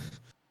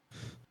himself?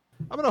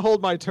 I'm going to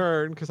hold my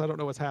turn because I don't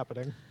know what's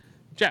happening.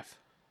 Jeff.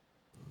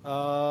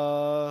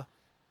 American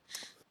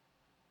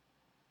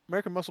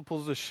Muscle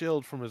pulls a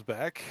shield from his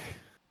back.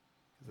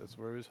 'Cause that's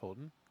where he was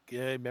holding.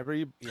 Yeah, remember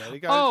he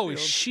got Oh, his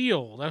his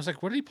shield. I was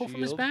like, what did he pull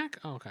from his Shield. back?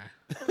 Oh, okay.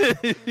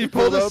 shield. He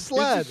pulled his up-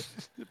 sled. He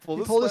He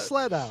pulled, pulled his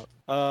sled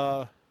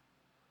out.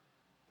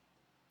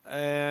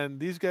 And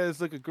these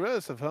guys look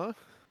aggressive, huh?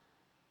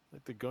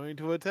 Like they're going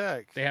to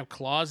attack. They have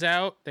claws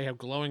out. They have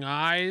glowing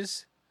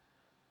eyes.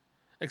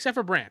 Except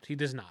for Brant. He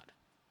does not.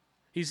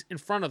 He's in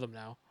front of them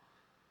now.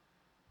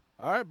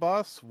 All right,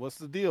 boss. What's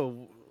the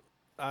deal?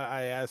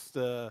 I asked.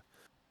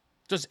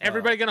 Is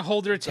everybody going to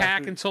hold their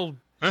attack Dr. until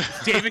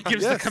David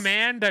gives the Yes.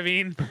 command? I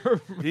mean,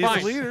 He's fine.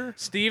 the leader.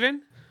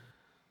 Steven?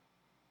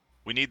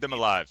 We need them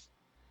alive.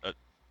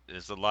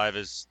 As alive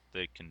as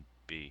they can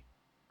be.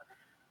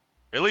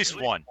 At least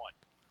one.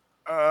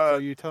 So Uh,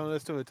 are you telling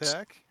us to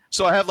attack?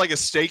 so I have like a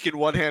stake in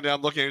one hand, and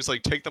I'm looking at it, it's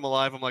like, take them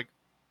alive. I'm like,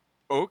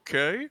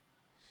 okay.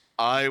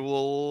 I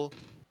will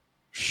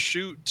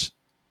shoot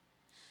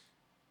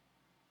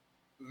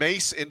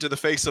mace into the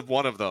face of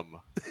one of them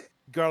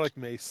Garlic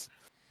mace.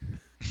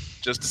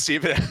 just to see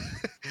if it.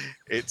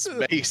 It's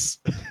mace.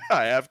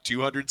 I have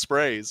 200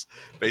 sprays.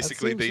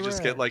 Basically, they seems just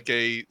rare. get like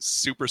a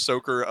super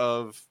soaker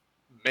of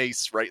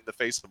mace right in the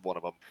face of one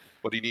of them.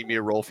 What do you need me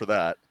to roll for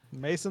that?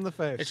 Mace in the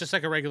face. It's just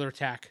like a regular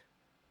attack.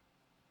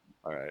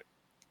 All right.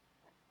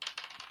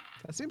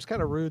 That seems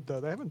kind of rude, though.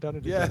 They haven't done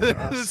it Yeah, again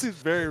to this us. is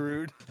very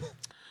rude.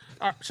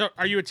 So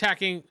are you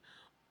attacking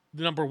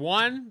the number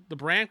 1, the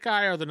Brant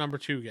guy, or the number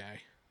 2 guy?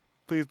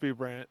 Please be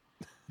Brant.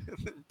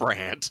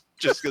 Brand.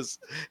 Just because.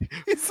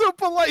 He's so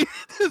polite.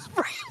 His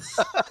Brant.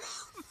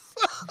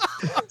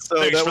 So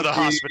Thanks that for the would be-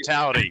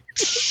 hospitality.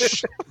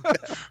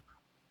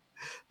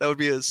 That would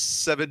be a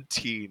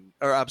 17.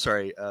 Or I'm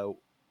sorry,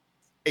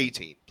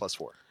 18 plus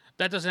 4.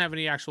 That doesn't have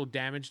any actual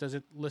damage. Does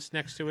it list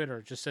next to it, or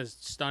it just says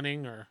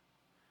stunning? Or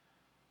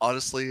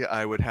Honestly,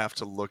 I would have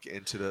to look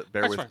into the.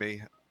 Bear That's with fine.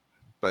 me.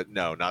 But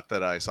no, not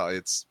that I saw.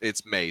 It's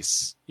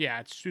mace. yeah,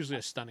 it's usually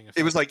a stunning effect.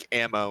 It was like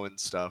ammo and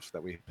stuff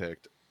that we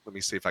picked. Let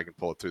me see if I can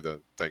pull it through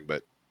the thing.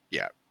 But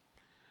yeah,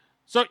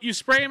 So you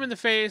spray him in the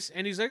face,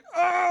 and he's like,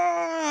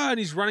 "Ah!" and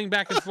he's running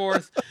back and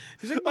forth.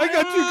 He's like, I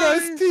got you "My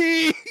guys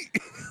tea.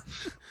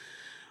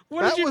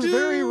 What That did you was do?"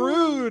 very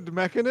rude,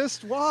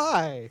 Mechanist.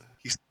 Why?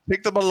 he's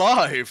picked them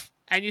alive.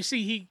 And you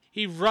see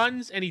he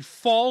runs and he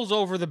falls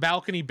over the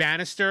balcony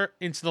banister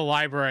into the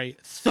library.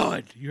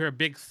 Thud. You hear a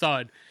big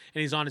thud,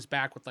 and he's on his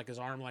back with like his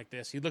arm like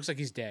this. He looks like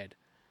he's dead.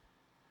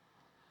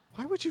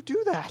 Why would you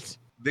do that?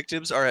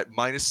 Victims are at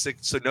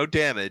 -6, so no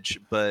damage,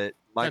 but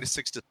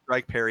 -6 to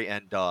strike, parry,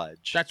 and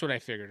dodge. That's what I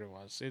figured it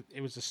was.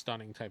 It was a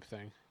stunning type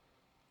thing.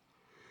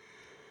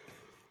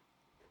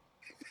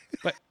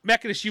 But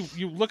Mechanist,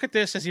 you look at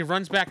this as he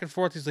runs back and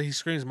forth. He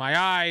screams, "My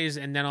eyes!"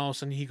 And then all of a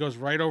sudden he goes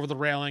right over the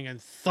railing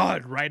and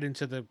thud right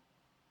into the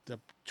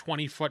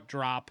 20-foot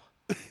drop.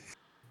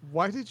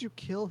 Why did you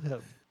kill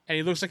him? And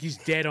he looks like he's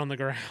dead on the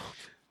ground.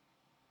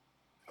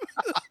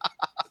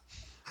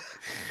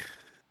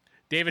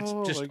 David's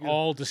Oh, just my God.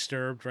 all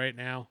disturbed right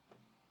now.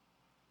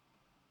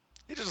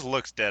 He just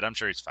looks dead. I'm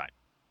sure he's fine.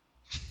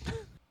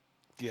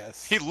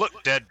 Yes. He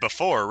looked dead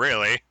before,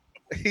 really.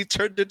 He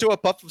turned into a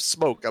puff of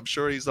smoke. I'm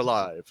sure he's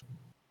alive.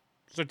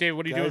 So, David,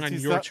 what are you Guys, doing on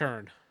he's your not-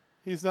 turn?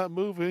 He's not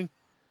moving.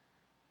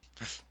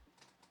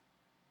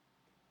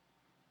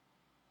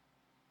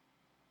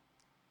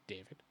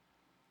 David?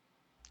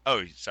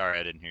 Oh, sorry,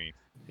 I didn't hear you.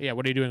 Yeah,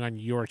 what are you doing on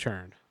your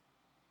turn?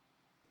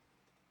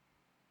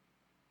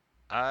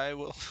 I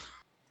will.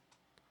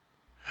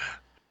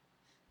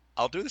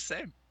 I'll do the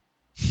same.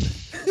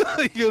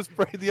 He goes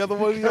spray the other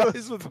one in the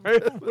eyes with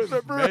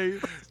pepper.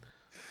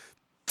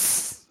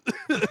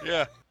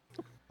 Yeah.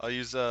 I'll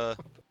use my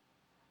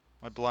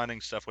blinding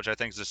stuff, which I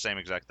think is the same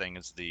exact thing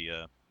as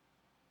the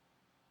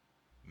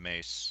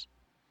mace.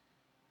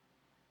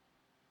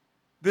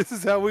 This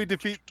is how we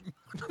defeat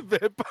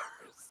vampires.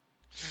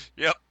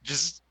 Yep,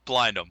 just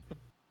blind them.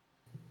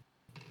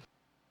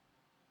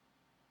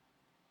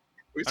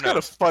 It's Oh, no. kind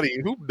of funny.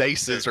 Who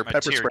maces or My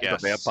pepper tear sprays a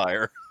gas.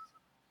 vampire?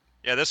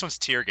 Yeah, this one's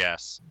tear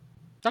gas.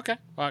 Okay.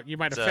 Well, you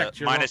might It's affect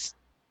your minus.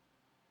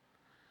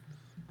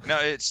 No,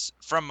 it's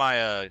from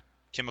my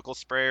chemical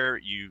sprayer.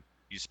 You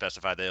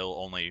specify that it'll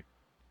only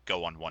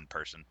go on one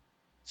person,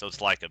 so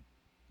it's like a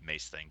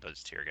mace thing, but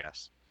it's tear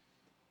gas,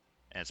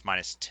 and it's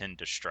 -10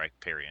 to strike,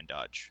 parry, and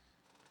dodge.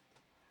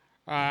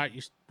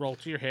 you roll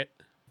to your hit,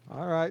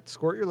 All right,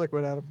 squirt your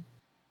liquid at him.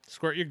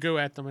 squirt your goo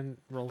at them, and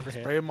roll for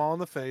hit. Spray them all in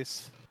the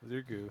face with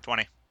your goo.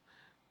 20.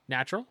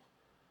 Natural.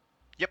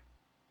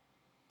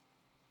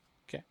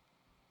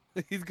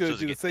 He's going So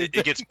to do the it, same it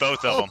thing. gets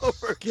both of them. all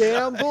over.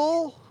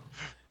 Gamble.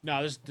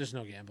 No, there's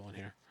no gambling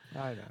here.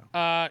 I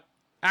know.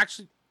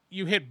 Actually,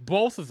 you hit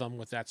both of them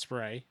with that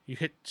spray. You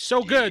hit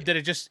so good that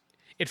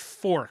it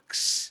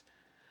forks,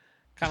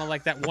 kind of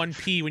like that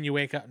 1P when you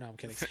wake up. No, I'm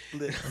kidding.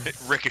 It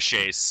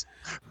ricochets.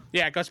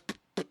 Yeah, it goes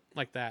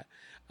like that.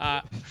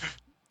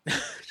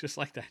 Just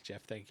like that,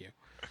 Jeff. Thank you.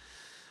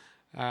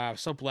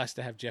 So blessed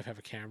to have Jeff have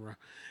a camera.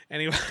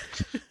 Anyway,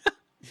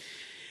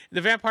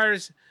 the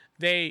vampires,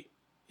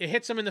 it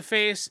hits them in the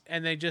face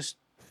and they just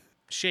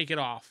shake it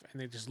off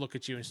and they just look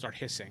at you and start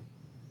hissing.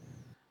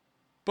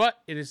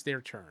 But it is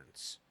their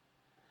turns.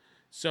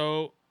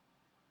 So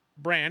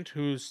Brant,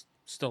 who's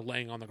still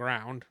laying on the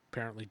ground,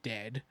 apparently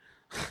dead,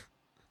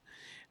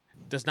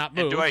 does not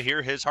move. And do I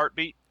hear his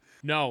heartbeat?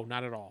 No,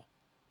 not at all.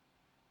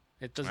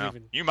 It doesn't Well,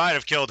 even. you might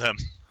have killed him.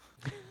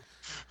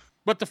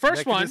 But the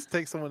first one, Just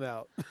take someone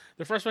out.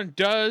 the first one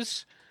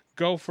does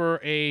go for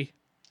a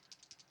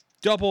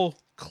double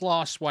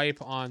claw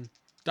swipe on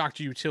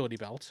Dr. Utility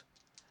Belt.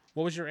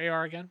 What was your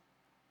AR again?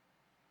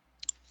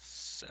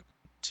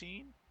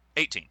 17?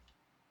 18.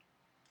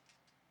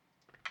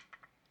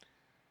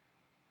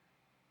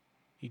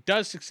 He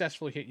does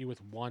successfully hit you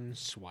with one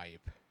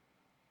swipe.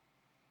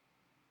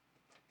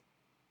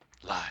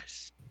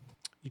 Lies.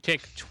 You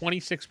take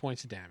 26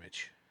 points of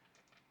damage.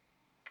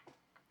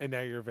 And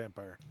now you're a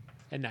vampire.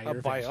 And now A you're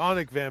a vampire.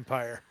 bionic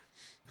vampire.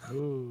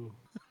 Ooh.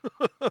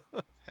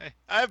 Hey,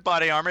 I have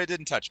body armor. It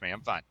didn't touch me.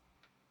 I'm fine.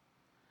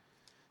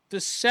 The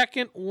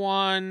second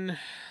one,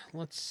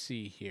 let's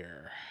see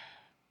here.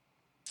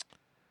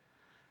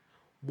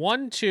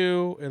 1,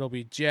 2, it'll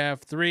be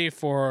Jeff. 3,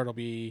 4, it'll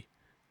be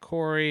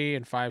Corey,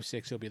 and 5,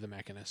 6, it'll be the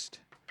Mechanist.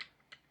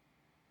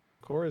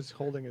 Cora's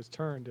holding his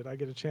turn. Did I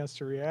get a chance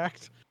to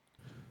react?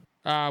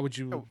 Would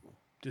you? Oh.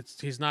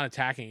 He's not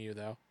attacking you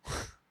though.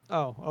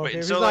 Oh, okay. Wait,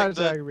 If so, he's like, not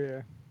the- attacking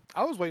me.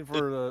 I was waiting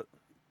for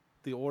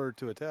the order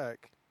to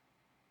attack.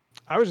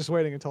 I was just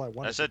waiting until I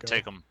wanted I said to go.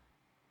 take him.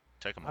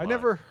 Take him. I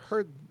never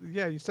heard.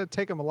 Yeah, you said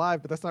take him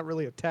alive, but that's not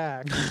really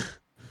attack.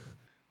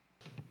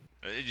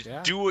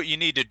 Yeah. Do what you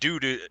need to do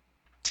to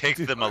take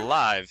them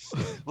alive.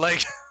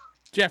 Like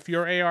Jeff,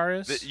 your AR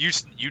is.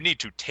 you need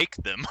to take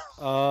them.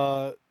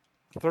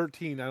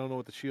 13. I don't know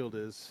what the shield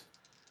is.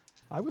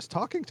 I was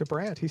talking to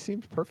Brant. He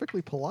seemed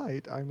perfectly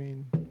polite. I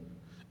mean,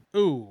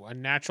 Ooh, a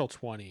natural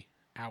 20.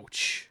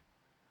 Ouch.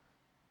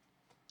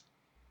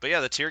 But yeah,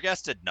 the tear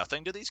gas did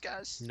nothing to these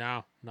guys.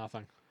 No,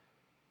 nothing.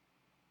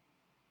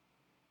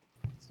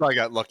 So I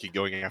got lucky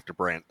going after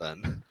Brant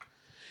then.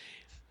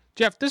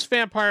 Jeff, this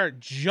vampire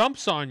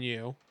jumps on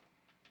you.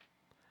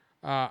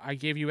 I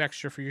gave you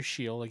extra for your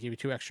shield. I gave you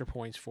 2 extra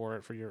points for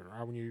it for your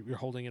when you're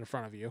holding it in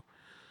front of you.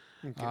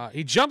 Okay.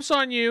 He jumps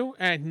on you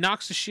and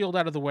knocks the shield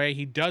out of the way.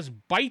 He does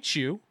bite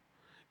you,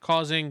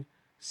 causing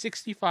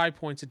 65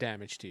 points of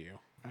damage to you.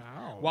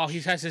 ow. While he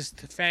has his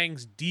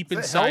fangs deep Is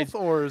that inside. health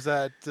or is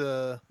that?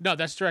 No,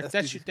 that's direct.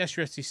 That's SDC? that's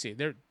your SDC.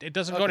 There, it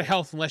doesn't go to Okay.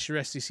 health unless your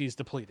SDC is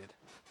depleted.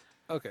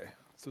 Okay,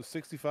 so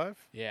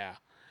 65. Yeah,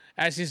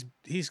 as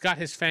he's got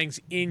his fangs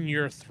in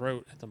your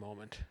throat at the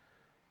moment.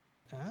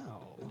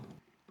 Ow.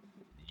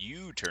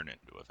 You turn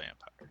into a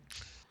vampire.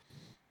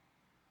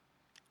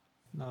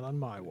 Not on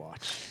my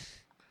watch.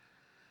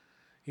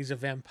 He's a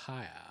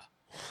vampire.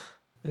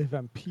 A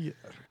vampire.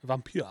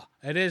 Vampire.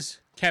 It is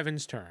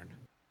Kevin's turn.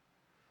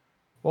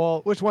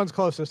 Well, which one's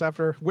closest?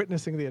 After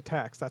witnessing the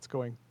attacks, that's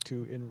going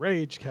to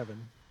enrage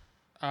Kevin.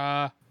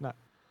 Not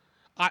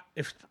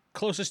If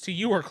closest to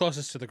you or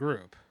closest to the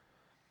group,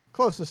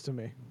 closest to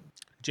me.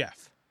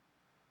 Jeff.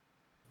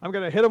 I'm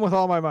gonna hit him with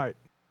all my might.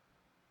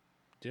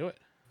 Do it.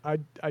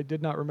 I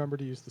did not remember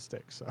to use the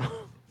stick, so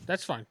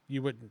That's fine.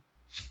 You wouldn't.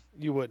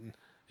 You wouldn't.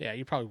 Yeah,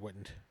 you probably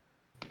wouldn't.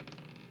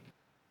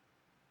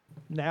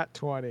 nat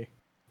 20.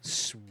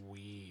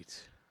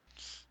 Sweet.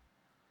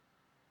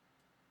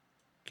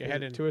 Go Is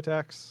ahead it and 2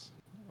 attacks,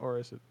 or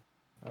is it?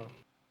 Oh,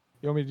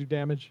 you want me to do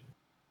damage?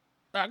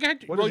 go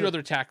ahead. What Roll is your it? other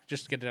attack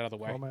just to get it out of the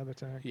way. All my other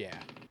attack. Yeah.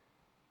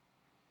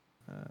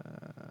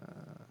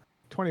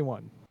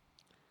 21.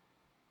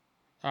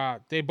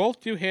 They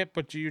both do hit,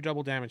 but do you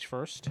double damage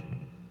first?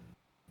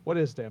 What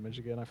is damage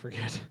again? I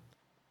forget.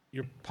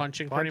 You're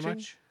punching pretty Punching?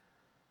 much.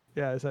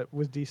 Yeah, is that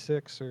with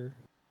D6 or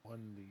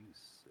 1d6.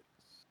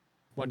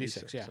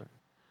 1d6, yeah. sorry.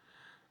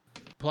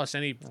 Plus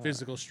any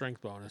physical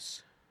strength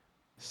bonus.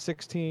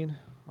 16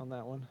 on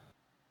that one.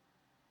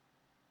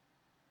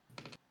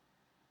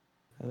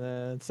 And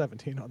then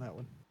 17 on that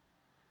one.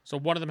 So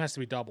one of them has to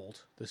be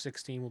doubled. The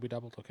 16 will be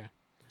doubled. Okay.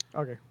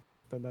 Okay.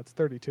 Then that's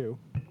 32.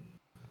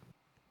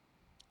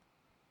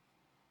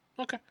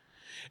 Okay.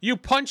 You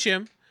punch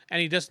him,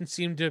 and he doesn't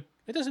seem to.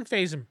 It doesn't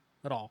phase him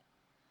at all.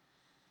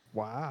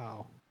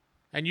 Wow.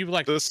 And you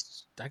like,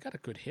 This I got a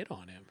good hit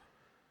on him.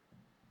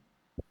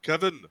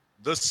 Kevin,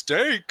 the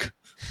steak.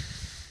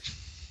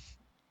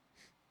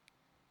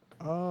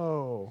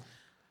 Oh.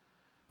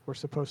 We're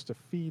supposed to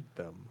feed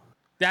them.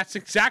 That's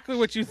exactly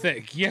what you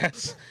think.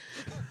 Yes,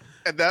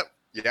 And that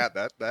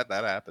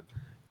happened.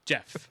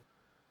 Jeff.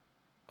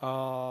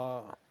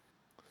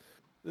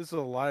 This is a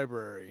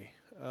library.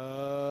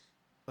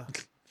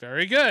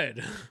 Very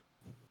good.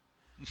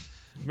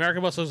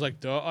 American Muscle's like,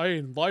 duh, I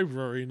in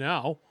library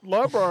now.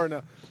 Library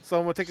now. So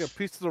I'm gonna take a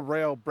piece of the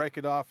rail, break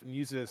it off, and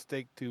use it as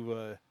stake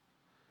to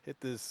hit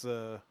this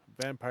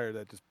vampire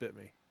that just bit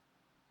me.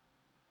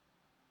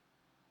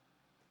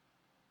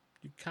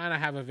 You kind of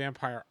have a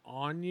vampire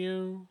on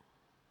you.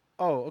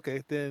 Oh,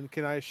 okay. Then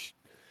can I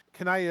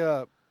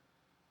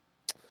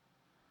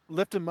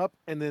lift him up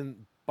and then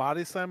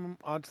body slam him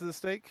onto the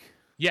stake,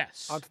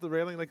 Yes. onto the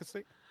railing like a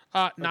stake?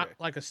 Not okay.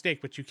 like a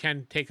stake, but you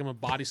can take him and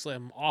body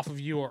slam him off of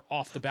you or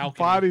off the balcony.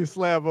 Body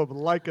slam them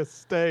like a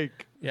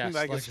steak. Yes.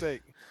 like a like-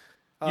 stake.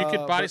 You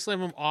could body But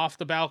slam him off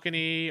the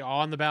balcony,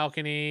 on the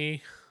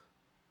balcony.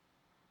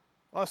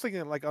 I was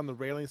thinking like on the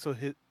railing, so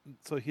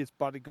his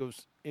body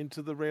goes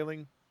into the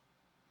railing.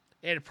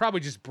 It'd probably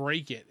just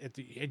break it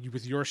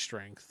with your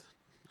strength,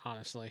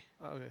 honestly.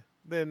 Okay.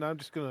 Then I'm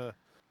just gonna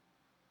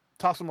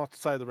toss him off the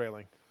side of the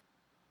railing.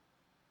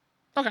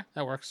 Okay,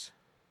 that works.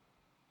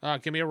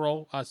 Give me a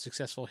roll. A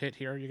successful hit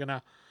here. You're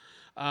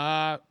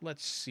gonna.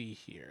 Let's see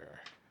here.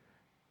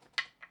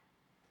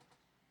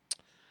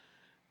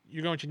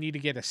 You're going to need to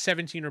get a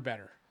 17 or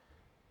better.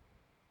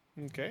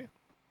 Okay.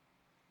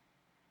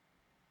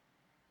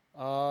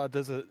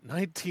 Does a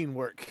 19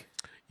 work?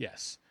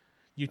 Yes.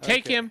 You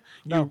take Okay. him.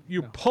 No,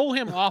 you no. pull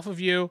him off of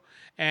you,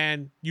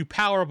 and you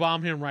power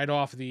bomb him right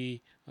off the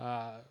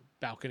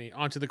balcony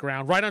onto the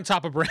ground, right on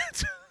top of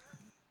Brent.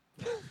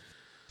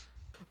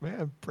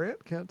 Man,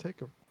 Brant can't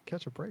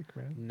catch a break,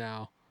 man.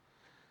 No.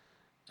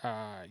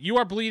 You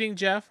are bleeding,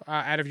 Jeff,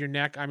 out of your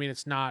neck. I mean,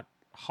 it's not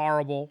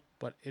horrible,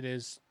 but it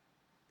is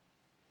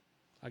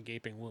a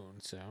gaping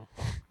wound. So,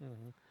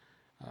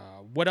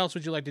 what else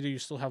would you like to do? You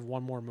still have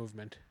one more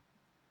movement.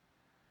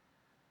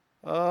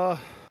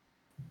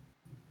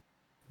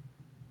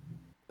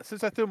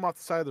 Since I threw him off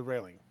the side of the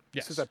railing,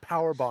 Yes. since I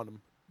powerbombed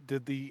him,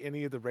 did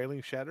any of the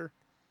railing shatter?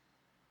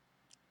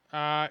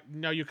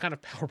 No, you kind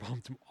of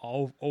powerbombed him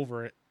all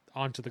over it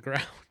onto the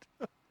ground.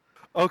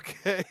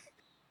 Okay.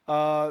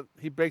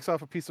 He breaks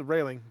off a piece of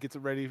railing, gets it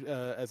ready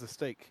as a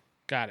stake.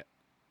 Got it.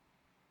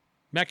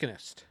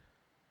 Mechanist.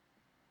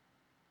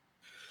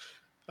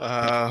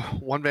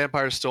 One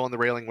vampire is still on the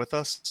railing with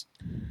us.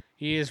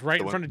 He is right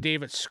The in one- front of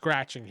David,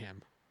 scratching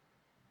him.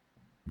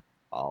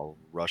 I'll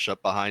rush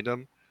up behind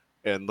him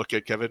and look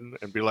at Kevin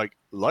and be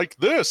like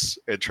this,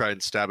 and try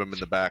and stab him in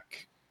the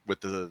back with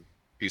the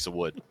piece of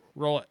wood.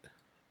 Roll it.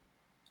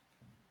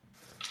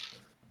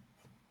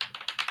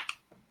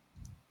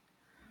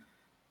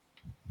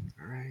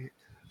 All right.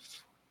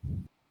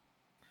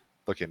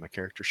 Look at my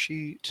character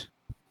sheet.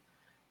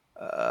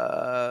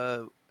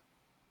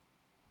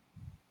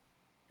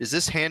 Is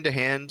this hand to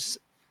hand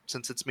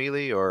since it's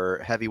melee,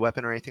 or heavy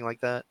weapon or anything like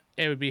that?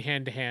 It would be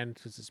hand to hand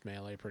because it's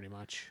melee, pretty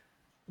much.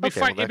 Okay,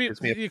 well, It'd that be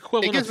gives me the It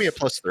equivalent. gives me a of,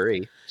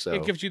 +3. So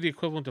It gives you the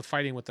equivalent of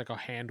fighting with like a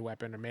hand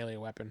weapon or melee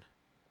weapon.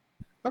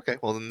 okay.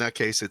 Well, in that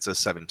case, it's a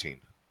 17.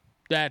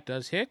 That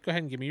does hit. Go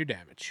ahead and give me your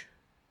damage.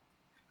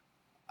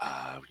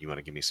 You want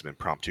to give me some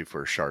impromptu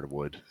for a shard of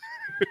wood?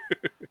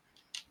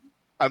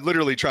 I'm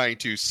literally trying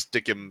to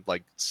stake him,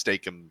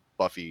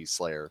 Buffy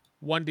Slayer.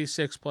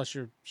 1d6 plus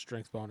your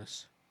strength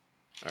bonus.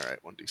 All right,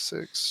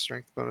 1d6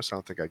 strength bonus. I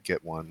don't think I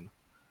get one.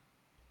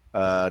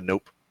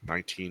 Nope.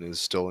 19 is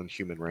still in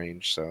human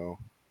range, so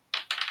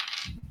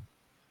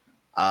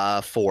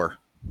 4.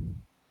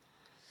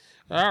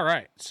 All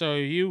right. So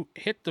you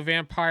hit the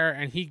vampire,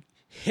 and he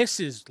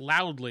hisses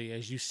loudly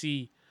as you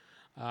see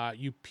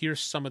you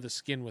pierce some of the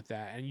skin with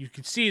that, and you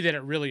can see that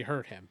it really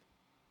hurt him.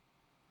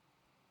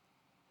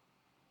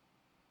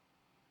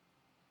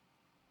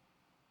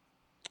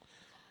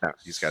 Now,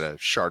 he's got a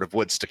shard of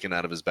wood sticking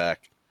out of his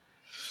back.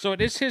 So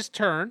it is his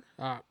turn.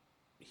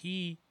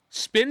 He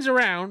spins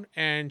around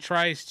and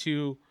tries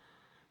to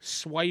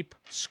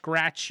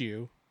scratch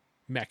you,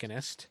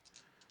 Mechanist.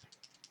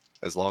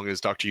 As long as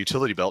Dr.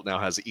 Utility Belt now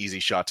has an easy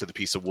shot to the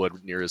piece of wood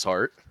near his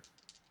heart.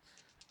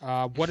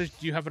 Do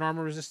you have an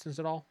armor resistance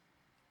at all?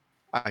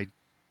 I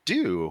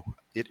do.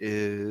 It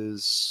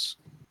is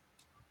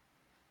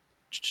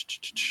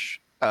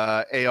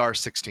AR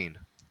 16.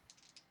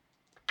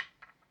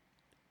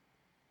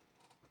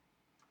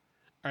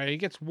 All right, he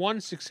gets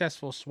one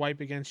successful swipe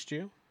against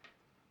you.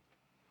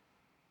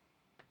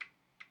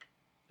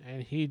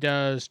 And he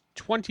does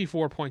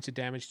 24 points of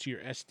damage to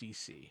your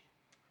SDC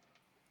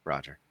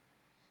Roger.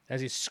 as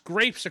he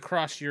scrapes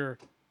across your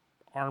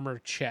armor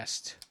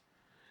chest.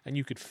 And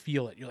you could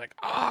feel it. You're like,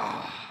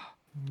 ah!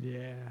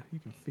 Yeah, you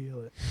can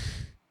feel it.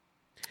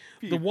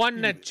 The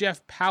one that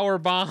Jeff power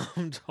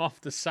bombed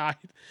off the side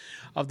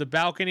of the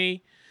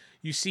balcony,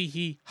 you see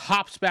he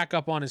hops back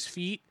up on his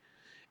feet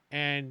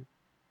and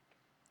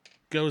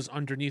goes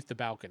underneath the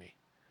balcony.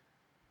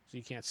 So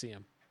you can't see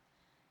him.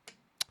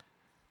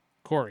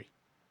 Corey.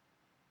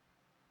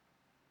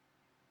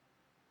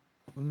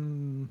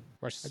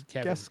 Versus I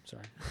Kevin. guess-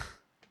 Sorry.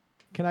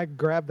 Can I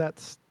grab that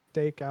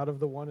stake out of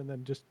the one and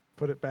then just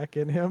put it back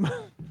in him?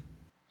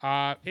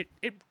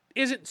 It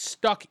isn't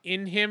stuck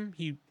in him.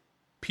 He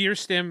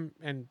pierced him,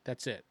 and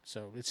that's it.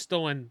 So it's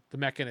still in the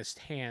Mechanist's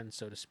hand,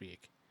 so to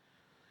speak.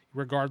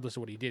 Regardless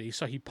of what he did,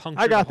 he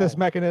punctured. I got a this, hole.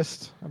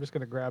 Mechanist. I'm just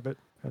gonna grab it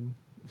and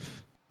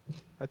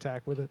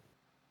attack with it.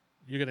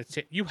 You're gonna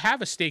take. You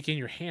have a stake in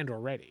your hand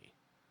already.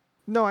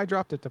 No, I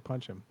dropped it to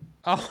punch him.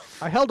 Oh,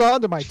 I held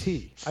on to my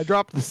T. I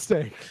dropped the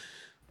stake.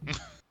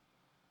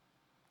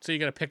 so you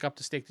got to pick up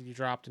the stake that you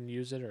dropped and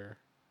use it, or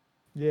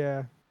Yeah.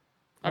 Okay.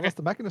 Unless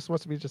the Mechanist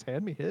wants me to just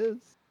hand me his.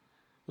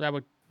 that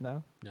would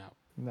No. no.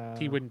 No.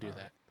 He wouldn't do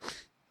that.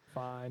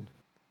 Fine.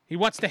 He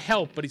wants to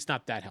help, but he's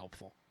not that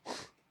helpful.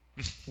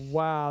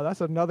 Wow,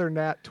 that's another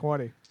nat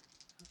 20.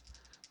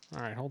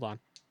 All right, hold on.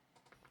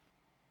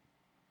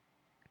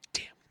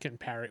 Damn, couldn't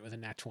parry it with a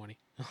nat 20.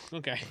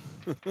 Okay.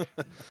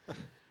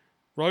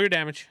 Roll your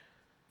damage.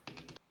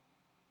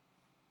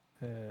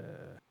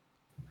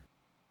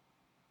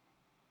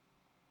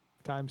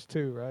 Times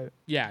 2, right?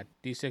 Yeah,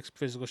 D6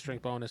 physical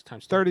strength bonus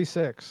times 2.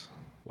 36.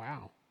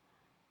 Wow.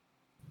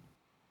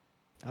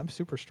 I'm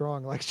super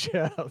strong like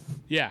Jeff.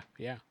 Yeah.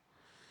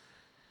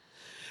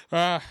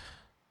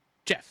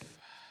 Jeff,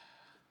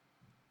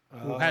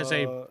 who has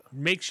a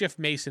makeshift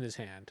mace in his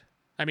hand.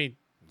 I mean,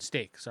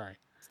 stake. Sorry.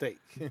 stake.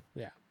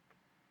 Yeah.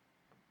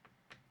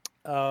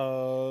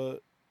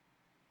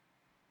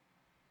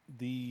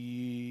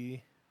 The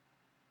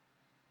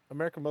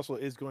American Muscle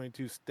is going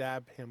to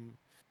stab him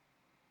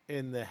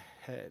in the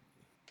head.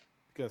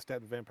 Going to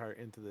stab the vampire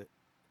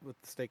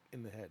with the stake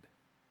in the head.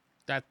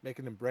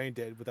 making him brain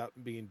dead without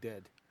being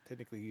dead.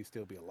 Technically, he'd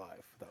still be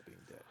alive without being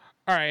dead.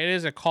 All right, it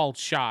is a called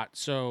shot,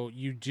 so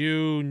you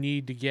do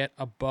need to get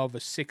above a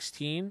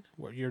 16,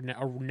 where you're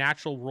a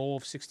natural roll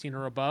of 16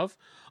 or above.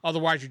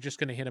 Otherwise, you're just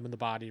going to hit him in the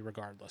body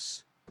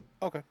regardless.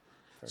 Okay.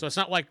 So it's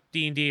not like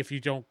D&D. If you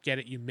don't get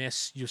it, you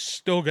miss. You're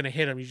still going to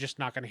hit him. You're just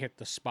not going to hit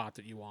the spot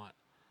that you want.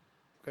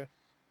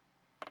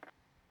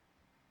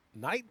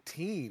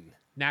 19.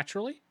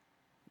 Naturally?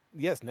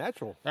 Yes,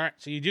 natural. All right,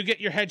 so you do get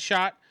your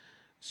headshot.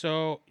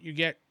 So you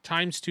get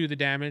 ×2 the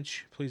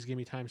damage. Please give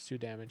me ×2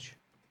 damage.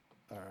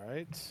 All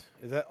right.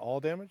 Is that all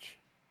damage?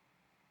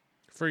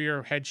 For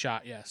your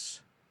headshot,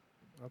 yes.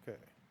 Okay.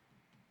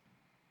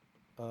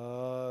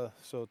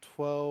 So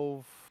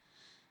 12,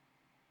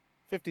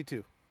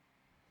 52.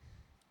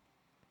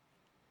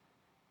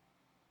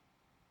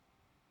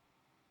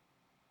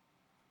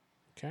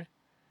 Okay.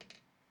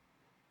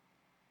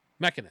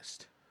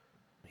 Mechanist.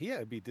 He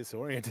had to be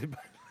disoriented by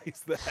at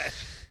least that.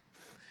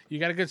 You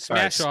got a good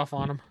smash Nice. off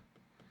on him.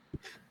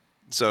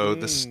 So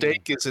the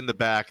stake is in the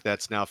back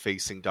that's now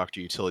facing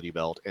Dr. Utility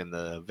Belt, and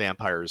the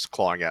vampire is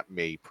clawing at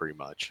me pretty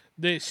much.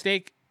 The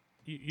stake,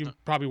 you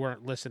probably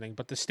weren't listening,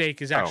 but the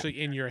stake is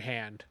actually in your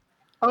hand.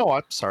 Oh,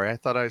 I'm sorry. I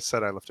thought I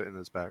said I left it in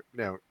his back.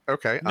 No.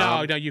 Okay.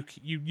 No,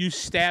 you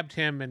stabbed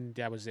him, and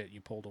that was it.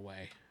 You pulled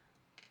away.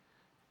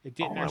 It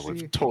didn't I actually.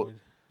 would've told-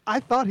 I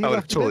thought he I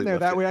would've left it totally in there.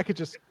 left That it. way I could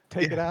just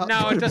take it out. and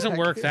No, put it doesn't back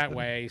work in. that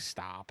way.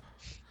 Stop.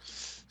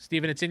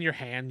 Steven, it's in your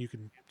hand. You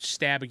can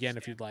stab again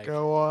if you'd like.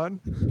 Go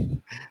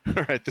on.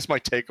 All right. This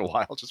might take a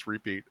while. Just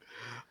repeat.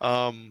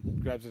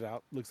 Grabs it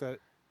out, looks at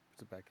it,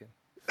 puts it back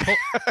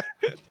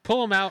in.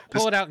 Pull him out.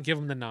 Pull it out and give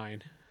him the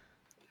 9.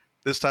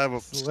 This time I'll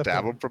Slip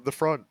stab him. him from the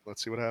front.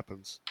 Let's see what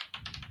happens.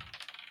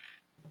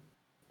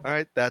 All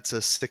right. That's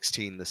a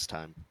 16 this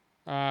time.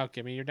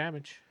 Give me your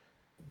damage.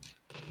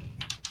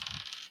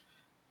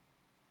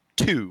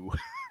 2.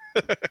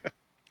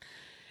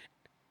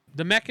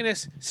 The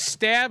Mechanist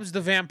stabs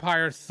the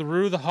vampire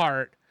through the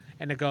heart,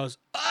 and it goes,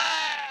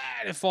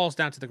 and it falls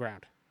down to the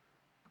ground.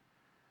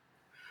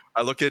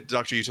 I look at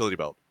Dr. Utility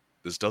Belt.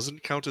 This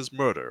doesn't count as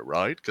murder,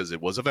 right? Because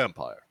it was a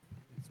vampire.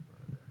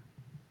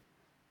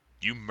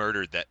 You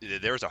murdered that.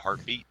 There was a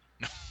heartbeat.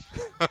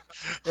 If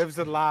it's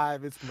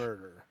alive, it's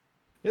murder.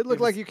 It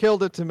looked like you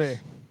killed it to me.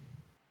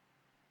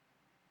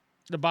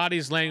 The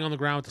body's laying on the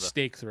ground with a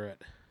stake through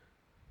it.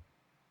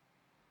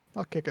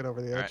 I'll kick it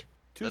over the edge. All right.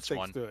 Two That's stakes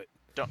one. to it.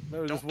 Don't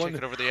Remember, don't there's one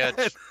kick it over the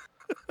edge.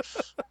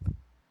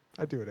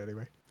 I do it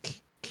anyway.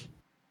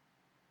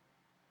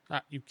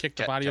 You kicked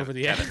the body over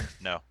the edge. Kevin,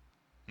 no.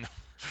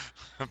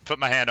 Put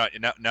my hand on you.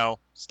 No, no,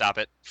 stop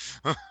it.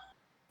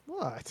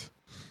 What?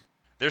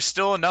 There's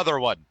still another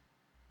one.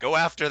 Go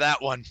after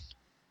that one.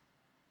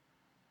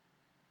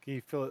 Can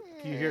you feel it?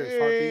 Can you hear his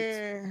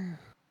heartbeats?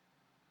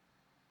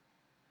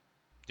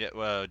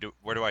 Yeah.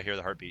 Where do I hear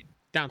the heartbeat?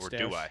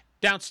 Downstairs. Or do I?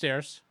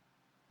 Downstairs.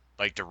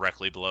 Like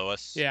directly below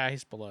us? Yeah,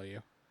 he's below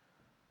you.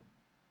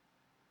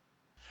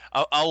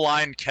 I'll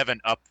line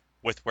Kevin up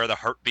with where the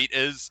heartbeat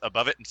is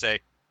above it and say,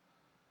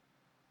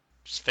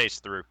 just face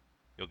through.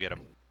 You'll get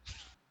him.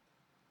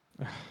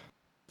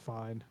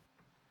 Fine.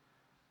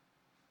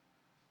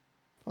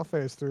 I'll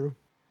phase through.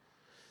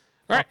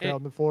 All Drop right,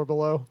 down the floor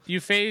below.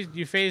 you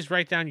phase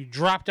right down. You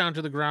drop down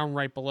to the ground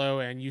right below,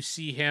 and you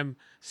see him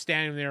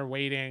standing there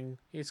waiting.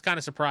 He's kind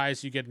of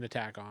surprised you get an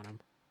attack on him.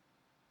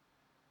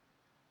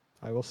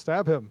 I will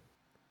stab him.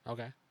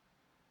 Okay.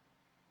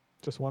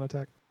 Just one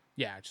attack.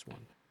 Yeah, just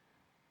one.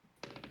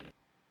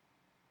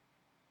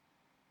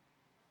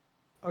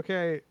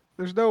 Okay,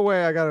 there's no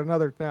way I got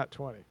another nat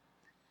 20.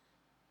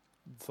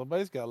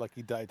 Somebody's got a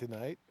lucky die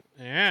tonight.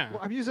 Yeah. Well,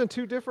 I'm using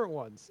 2 different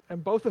ones,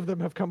 and both of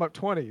them have come up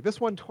 20. This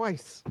one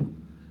twice.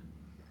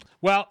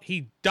 Well,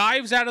 he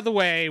dives out of the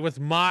way with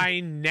my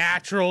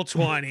natural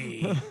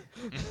 20.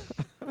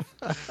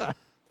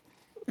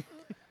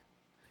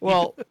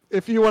 Well,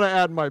 if you want to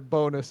add my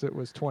bonus, it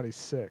was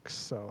 26.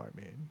 So, I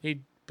mean,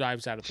 He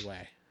dives out of the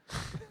way.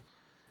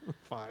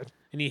 fine.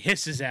 And he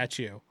hisses at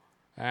you.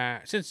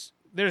 Since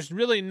there's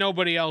really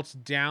nobody else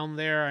down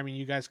there, I mean,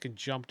 you guys can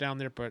jump down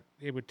there, but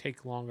it would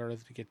take longer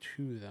to get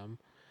to them.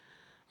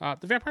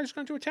 The vampire's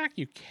going to attack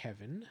you,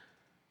 Kevin.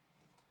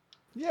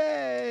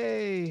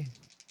 Yay!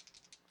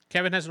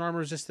 Kevin has an armor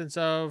resistance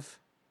of...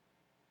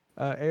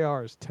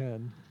 AR is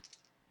 10.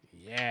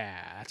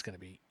 Yeah, that's going to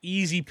be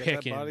easy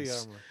Get that body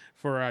pickings armor.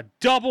 for a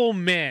double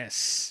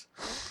miss.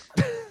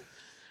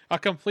 A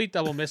complete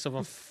double miss of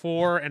a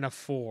 4 and a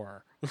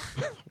 4.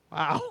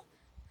 Wow.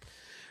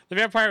 The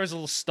vampire was a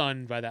little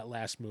stunned by that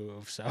last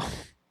move, so...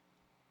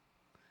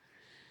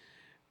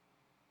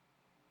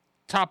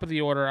 Top of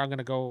the order, I'm going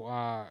to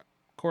go...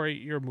 Corey,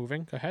 you're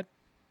moving. Go ahead.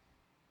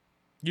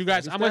 You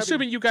guys, I'm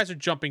assuming you guys are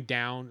jumping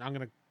down. I'm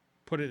going to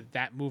put it at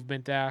that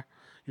movement there.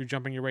 You're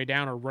jumping your way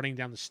down or running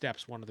down the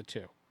steps, one of the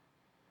two.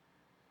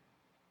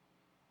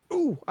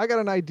 Ooh, I got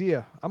an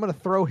idea. I'm going to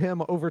throw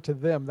him over to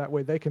them. That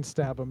way they can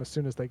stab him as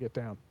soon as they get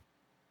down.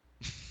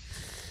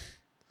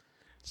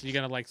 So you're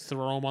going to, like,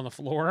 throw him on the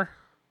floor?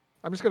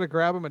 I'm just going to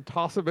grab him and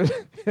toss him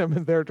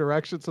in their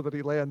direction so that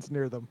he lands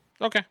near them.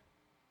 Okay.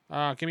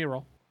 Give me a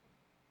roll.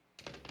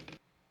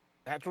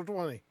 Natural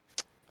 20.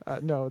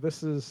 No,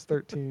 this is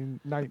 13,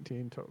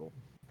 19 total.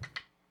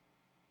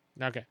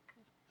 Okay,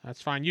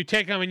 that's fine. You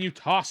take him and you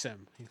toss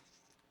him.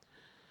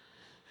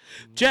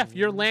 Jeff,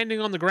 you're landing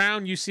on the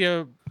ground. You see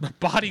a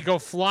body go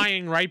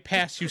flying right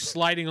past you,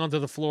 sliding onto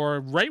the floor,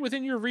 right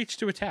within your reach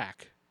to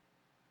attack.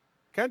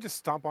 Can I just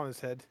stomp on his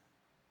head?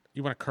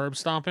 You want to curb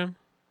stomp him?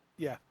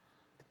 Yeah.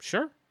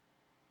 Sure.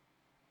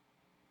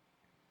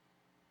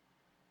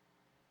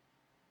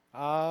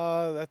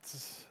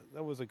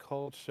 That was a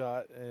cold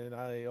shot, and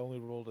I only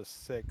rolled a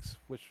 6,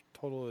 which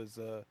total is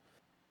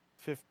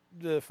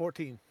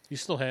 14. You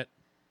still hit.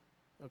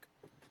 Okay.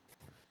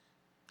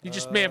 You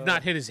just may have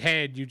not hit his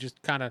head. You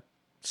just kind of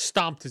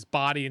stomped his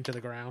body into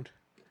the ground.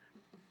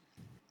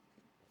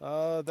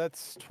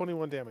 That's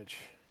 21 damage.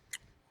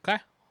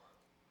 Okay.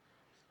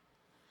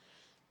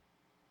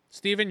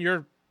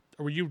 Steven,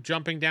 were you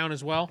jumping down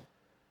as well?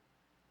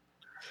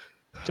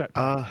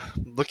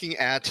 Looking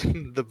at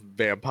the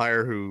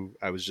vampire who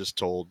I was just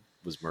told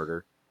was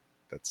murder.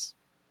 That's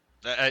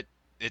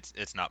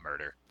It's not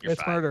murder. You're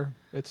It's fine. murder.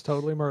 It's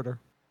totally murder.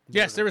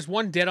 Yes, there was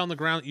one dead on the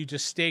ground that you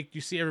just staked.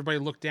 You see everybody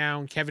look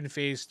down. Kevin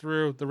phased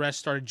through. The rest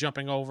started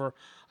jumping over.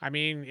 I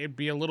mean, it'd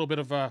be a little bit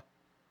of a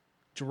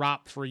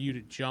drop for you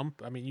to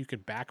jump. I mean, you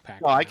could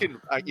backpack. well, I down.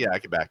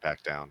 can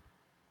backpack down.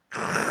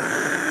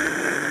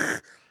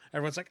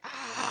 Everyone's like,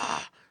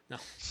 ah. No.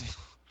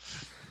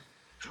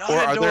 Not Or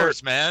are there-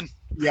 indoors, man.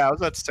 Yeah, I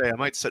was about to say I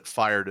might set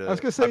fire to. I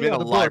was gonna say, I'm in yeah, a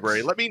the library.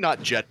 books. Let me not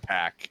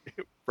jetpack,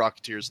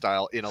 Rocketeer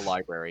style, in a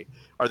library.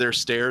 Are there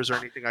stairs or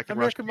anything I can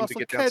rush American to Muscle,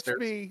 get catch downstairs?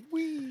 me!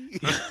 Wee!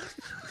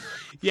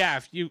 Yeah,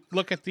 if you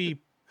look at the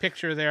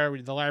picture there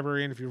with the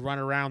librarian, if you run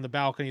around the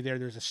balcony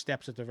there's a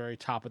steps at the very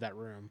top of that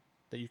room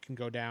that you can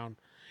go down.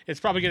 It's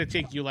probably going to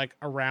take you like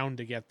a round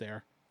to get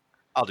there.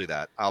 I'll do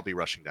that. I'll be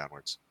rushing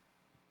downwards.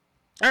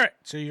 All right,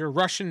 so you're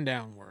rushing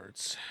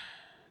downwards.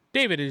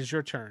 David, it is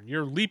your turn.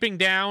 You're leaping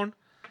down.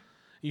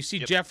 You see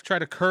Yep. Jeff try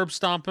to curb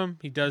stomp him.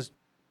 He does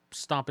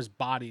stomp his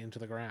body into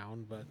the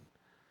ground, but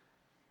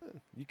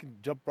You can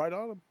jump right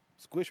on him.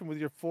 Squish him with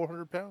your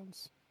 400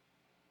 pounds.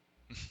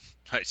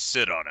 I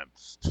sit on him.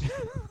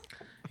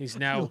 he's You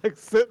now like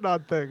sitting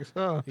on things,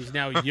 huh? he's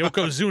now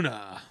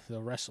Yokozuna,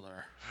 the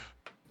wrestler.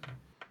 Oh,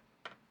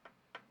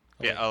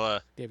 Yeah, wait, I'll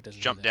David doesn't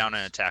know jump that down is.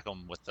 and attack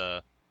him with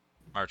my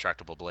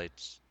retractable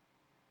blades.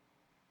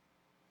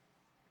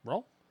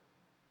 Roll.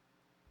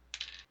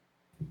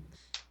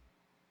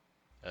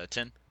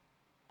 10.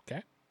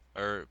 Okay.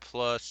 Or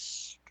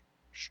plus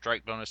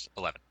strike bonus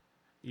 11.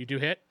 You do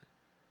hit.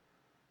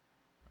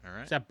 All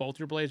right. Is that both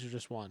your blades or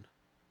just one?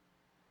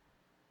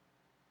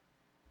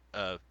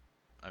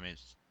 I mean,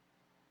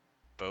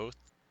 both.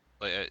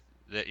 Like,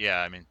 yeah.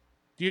 I mean,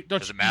 Don't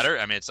does it matter?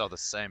 I mean, it's all the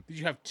same.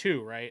 You have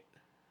two, right?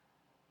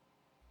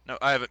 No,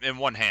 I have it in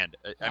one hand.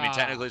 I mean, Ah.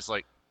 technically, it's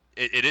like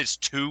it is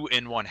two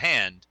in one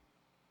hand,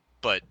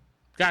 but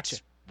Gotcha.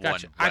 it's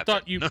Gotcha. one I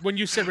thought weapon. you when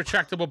you said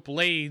retractable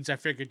blades, I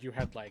figured you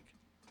had like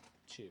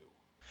two.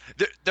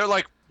 They're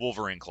like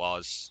Wolverine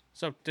claws,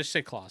 So just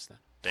say claws then.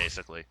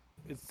 basically.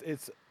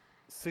 It's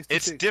 66%.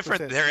 It's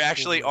different. There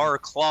actually are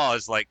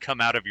claws like come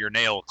out of your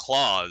nail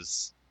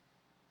claws.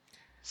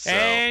 So,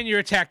 And your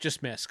attack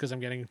just missed because I'm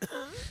getting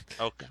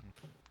okay.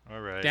 All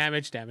right.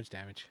 damage.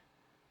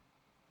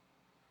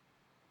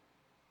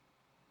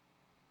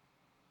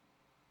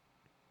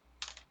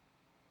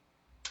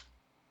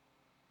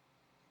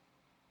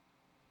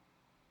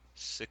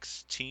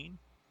 16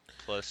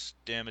 plus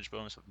damage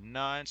bonus of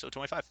 9, so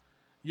 25.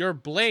 Your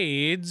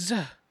blades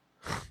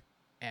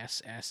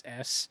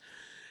SSS.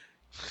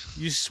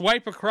 You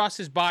swipe across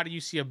his body,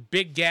 you see a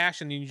big gash,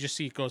 and then you just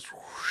see it goes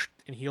whoosh,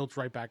 and heals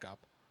right back up.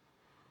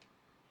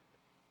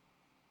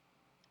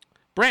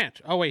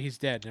 Brant. Oh wait, he's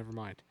dead. Never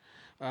mind.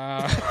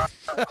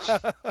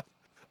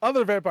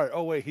 Other vampire.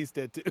 Oh wait, he's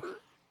dead too.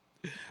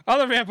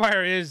 Other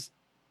vampire is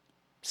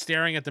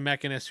staring at the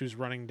mechanist who's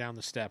running down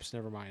the steps.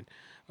 Never mind.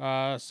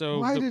 So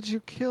Why did you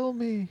kill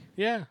me?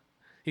 yeah,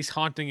 he's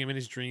haunting him in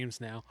his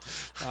dreams now.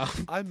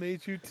 I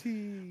made you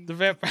tea.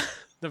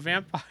 The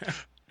vampire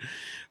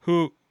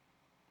who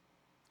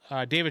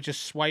David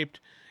just swiped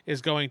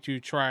is going to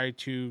try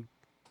to.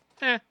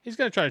 He's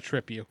going to try to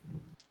trip you.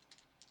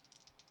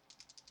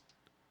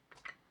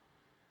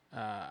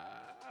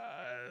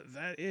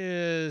 That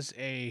is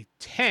a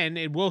 10.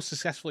 It will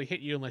successfully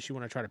hit you unless you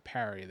want to try to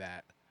parry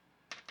that.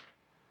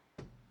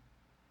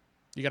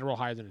 You got to roll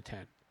higher than a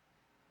 10.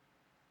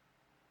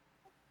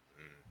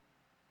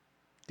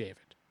 David.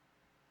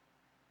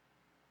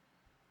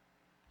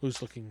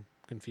 Who's looking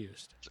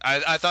confused?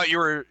 I thought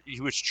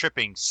he was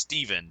tripping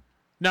Steven.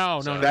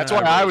 No. That's no,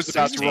 why no, I no. was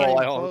about to Steven's roll.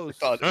 I getting honestly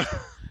close.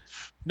 thought.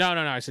 No.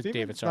 I said Steven's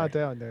David. Sorry. not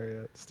down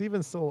there yet.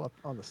 Steven's still up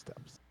on the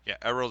steps. Yeah,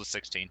 I rolled a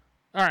 16.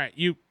 All right,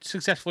 you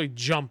successfully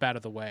jump out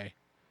of the way.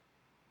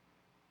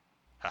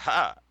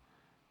 Haha.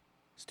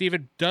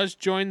 Steven does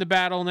join the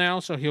battle now,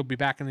 so he'll be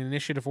back in the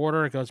initiative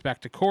order. It goes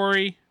back to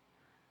Corey.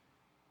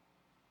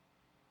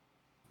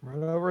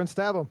 Run over and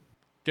stab him.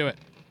 Do it.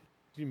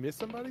 Did you miss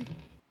somebody?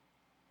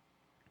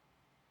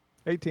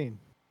 18.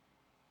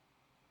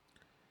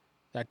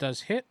 That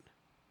does hit.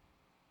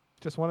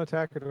 Just one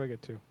attack, or do I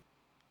get two?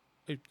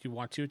 If you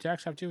want 2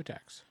 attacks, have 2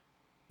 attacks.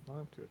 I'll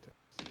have 2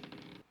 attacks.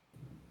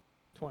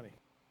 20.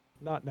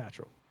 Not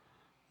natural.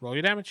 Roll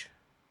your damage.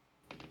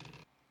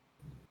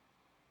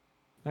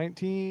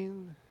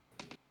 19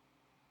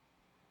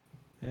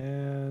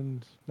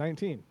 and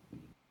 19.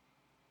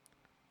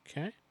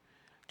 Okay.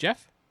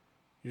 Jeff,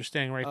 you're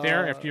standing right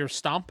there after your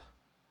stomp.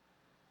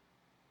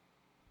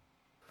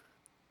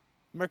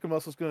 American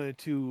Muscle's going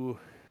to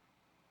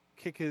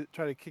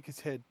try to kick his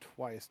head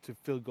twice to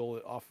field goal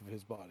it off of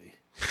his body.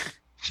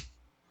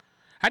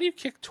 How do you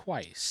kick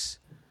twice?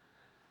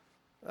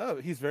 Oh,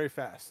 he's very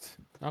fast.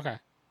 Okay.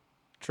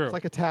 True. It's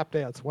like a tap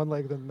dance, one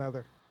leg then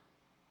another.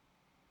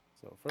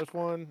 So first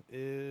one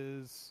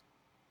is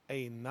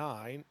a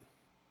 9.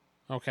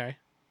 Okay.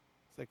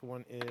 Second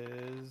one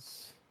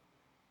is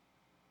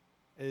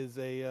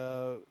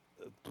a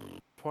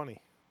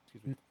 20.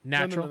 Excuse me.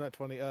 Natural. No, not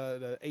 20.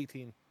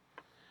 18.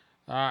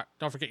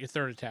 Don't forget your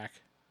third attack.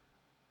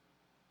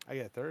 I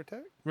get a third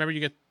attack? Remember,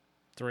 you get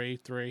 3.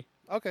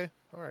 Okay.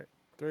 All right.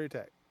 Third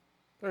attack.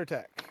 Third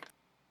attack.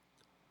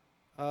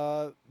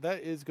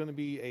 That is going to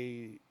be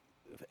a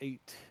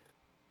 8.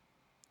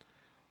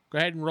 Go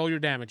ahead and roll your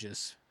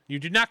damages. You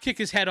do not kick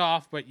his head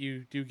off, but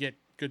you do get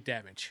good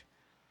damage.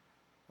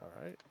 All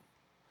right.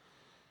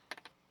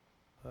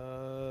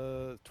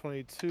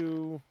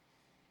 22,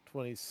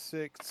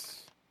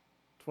 26,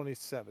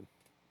 27.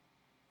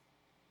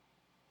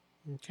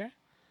 Okay.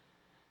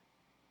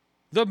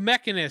 The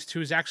Mechanist,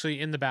 who's actually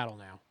in the battle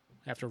now,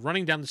 after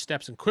running down the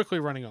steps and quickly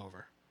running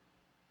over.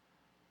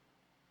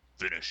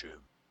 Finish him.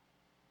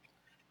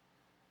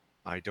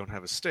 I don't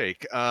have a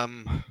stake.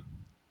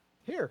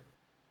 Here.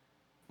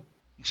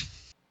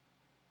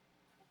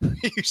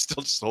 You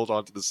still just hold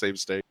on to the same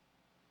stake.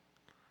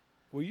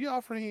 Were you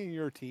offering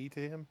your tea to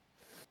him?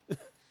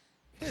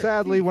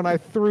 Sadly, when I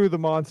threw the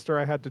monster,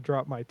 I had to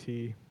drop my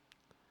tea.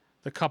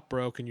 The cup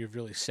broke, and you're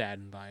really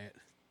saddened by it.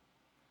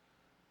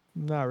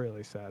 Not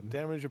really sad.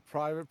 Damage of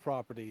private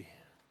property.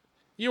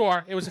 You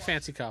are. It was a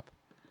fancy cup.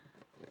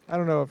 I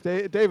don't know if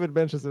David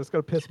mentions this, it's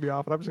going to piss me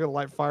off, and I'm just going to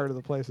light fire to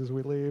the places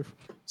we leave.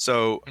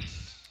 So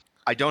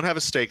I don't have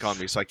a stake on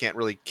me, so I can't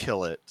really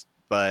kill it.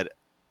 But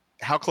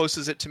how close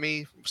is it to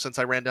me since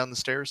I ran down the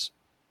stairs?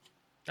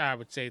 I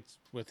would say it's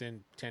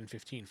within 10,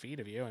 15 feet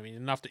of you. I mean,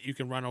 enough that you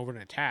can run over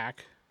and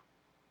attack.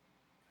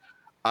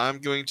 I'm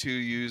going to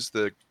use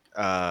the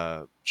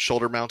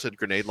shoulder-mounted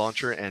grenade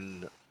launcher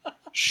and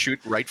shoot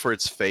right for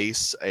its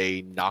face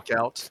a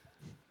knockout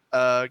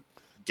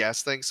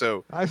gas thing.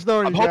 So Nice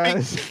knowing I'm you hoping-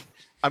 guys.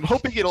 I'm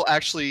hoping it'll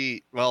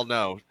actually. Well,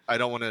 no, I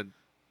don't want to.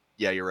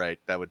 Yeah, you're right.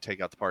 That would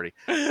take out the party.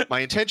 My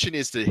intention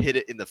is to hit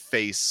it in the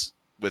face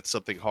with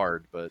something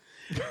hard, but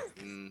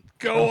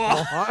Go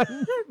on.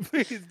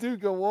 Please do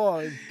go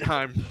on.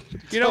 I'm.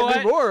 You know Tell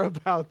me what? more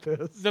about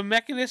this. The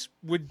Mechanist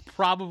would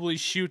probably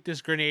shoot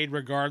this grenade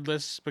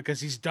regardless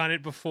because he's done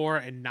it before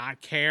and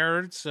not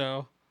cared,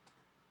 so...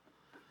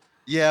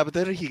 Yeah, but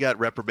then he got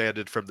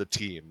reprimanded from the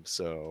team,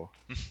 so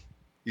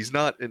he's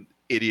not an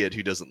idiot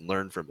who doesn't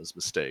learn from his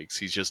mistakes.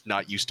 He's just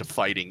not used to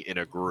fighting in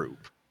a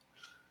group.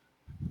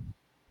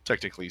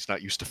 Technically, he's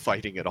not used to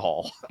fighting at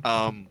all.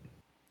 I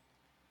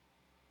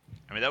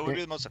mean, that would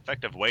be the most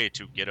effective way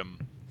to get him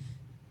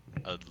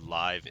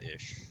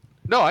alive-ish.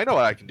 No, I know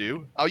what I can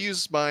do. I'll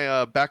use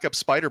my backup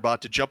spider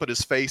bot to jump at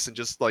his face and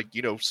just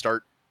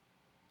start,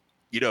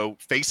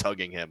 face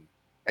hugging him,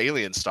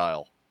 alien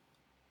style.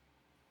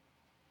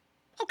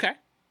 Okay.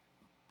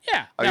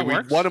 Yeah, I that mean,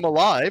 works. we want him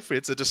alive.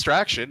 It's a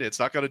distraction. It's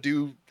not going to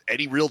do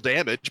any real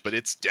damage, but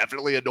it's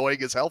definitely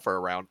annoying as hell for a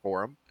round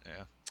for him.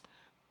 Yeah.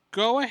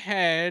 Go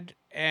ahead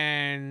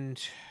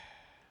and...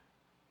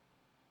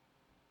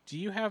 Do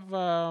you have,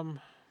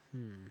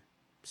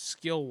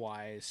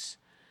 skill-wise,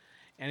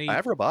 any... I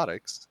have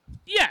robotics.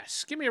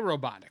 Yes, give me a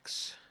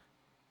robotics.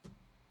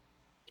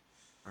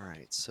 All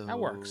right, so That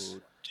works.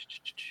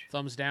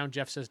 Thumbs down,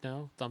 Jeff says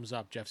no. Thumbs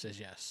up, Jeff says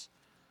yes.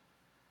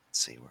 Let's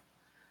see where.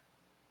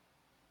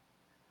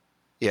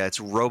 Yeah, it's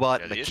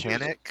robot Yeah, the issue is-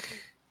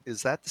 mechanic.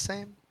 Is that the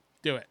same?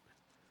 Do it.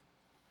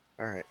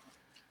 All right,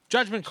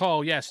 Judgment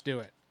call, yes,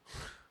 do it.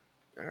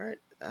 all right.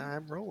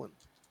 I'm rolling.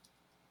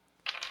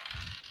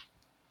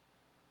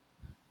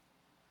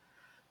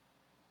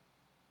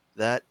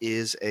 That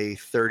is a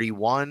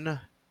 31.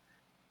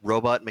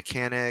 Robot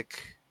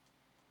mechanic.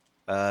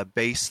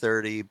 Base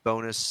 30,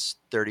 bonus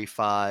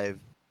 35,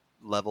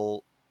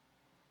 level.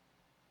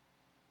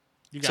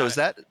 You got So it. is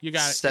that You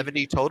got it.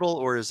 70 total,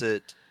 or is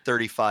it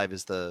 35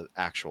 is the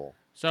actual?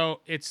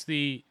 So it's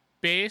the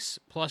base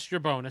plus your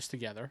bonus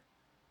together.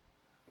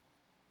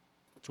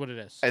 That's what it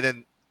is. And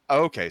then,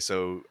 okay,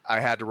 so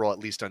I had to roll at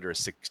least under a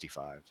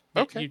 65.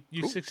 You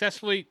cool.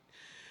 successfully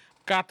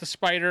got the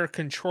spider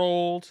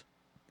controlled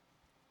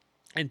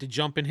and to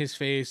jump in his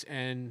face,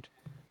 and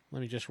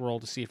let me just roll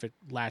to see if it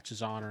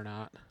latches on or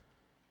not.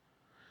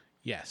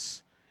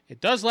 Yes. It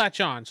does latch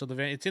on, so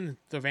it's in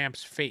the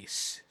vamp's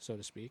face, so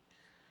to speak.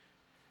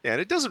 Yeah,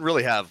 and it doesn't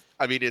really have.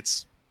 I mean,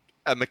 it's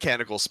a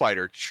mechanical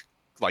spider.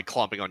 like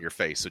clumping on your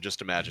face. So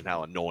just imagine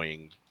how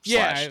annoying.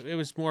 Yeah, slash- it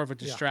was more of a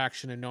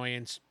distraction,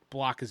 annoyance,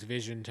 block his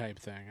vision type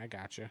thing. I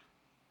gotcha.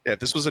 Yeah, if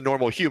this was a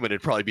normal human,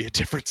 it'd probably be a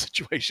different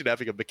situation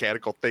having a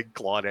mechanical thing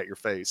clawing at your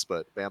face.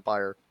 But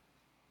vampire.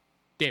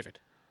 David.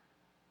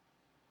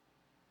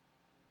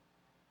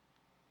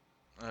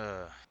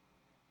 I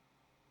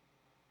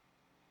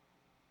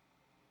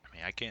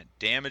mean, I can't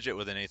damage it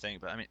with anything,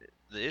 but I mean,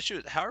 the issue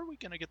is, how are we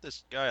gonna get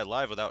this guy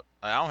alive without?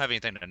 I don't have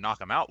anything to knock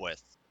him out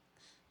with,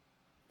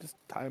 Just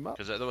tie him up.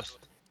 because was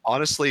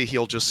Honestly,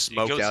 he'll just He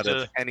smoke goes out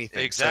of to-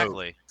 anything.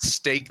 exactly. So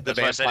stake the That's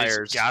why I said he's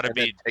vampires. gotta and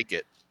then be- take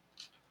it.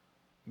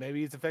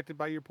 Maybe he's affected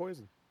by your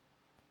poison.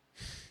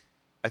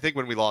 I think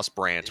when we lost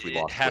Brant, we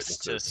It lost has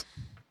to- witnesses.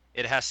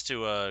 It has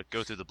to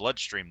go through the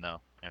bloodstream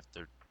though. If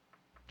they're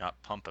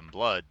not pumping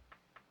blood,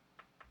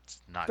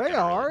 it's not. They gonna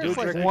really are. do It's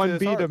like directly one to his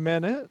beat a heart.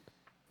 minute.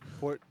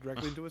 Pour it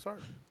directly into his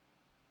heart.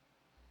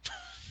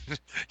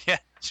 Yeah,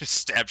 just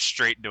stab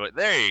straight into it.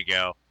 There you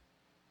go.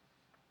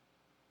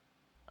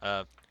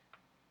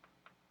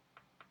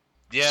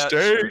 Yeah.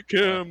 Stake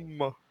sure.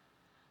 him.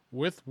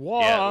 With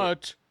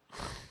what?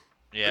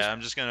 Yeah, I'm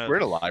just gonna. We're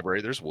in a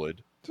library. There's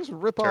wood. Just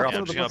rip Carol, off Yeah, one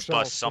I'm of the just gonna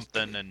bookshelves. bust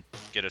something and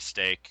get a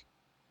stake.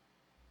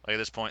 Like at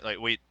this point, like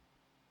we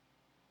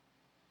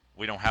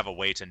don't have a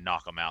way to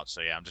knock him out, so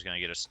yeah, I'm just gonna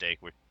get a stake.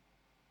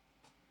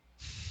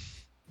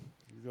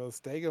 He's gonna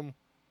stake him.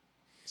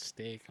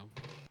 Steak 'em.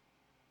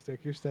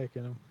 Stick your stake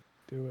in him.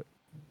 Do it.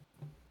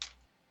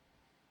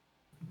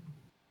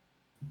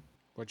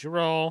 What'd you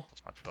roll?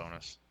 That's my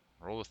bonus.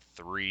 Roll a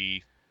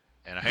 3,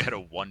 and I had a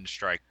 1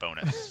 strike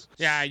bonus.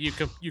 Yeah, you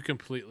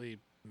completely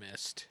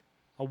missed.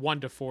 A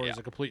 1 to 4 is Yeah.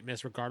 a complete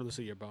miss, regardless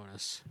of your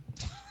bonus.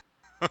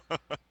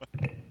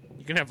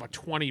 You can have a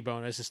 20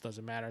 bonus. This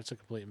doesn't matter. It's a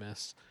complete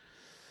miss.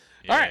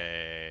 All right.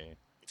 Yay.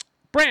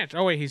 Brant.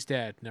 Oh wait, he's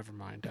dead. Never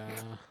mind.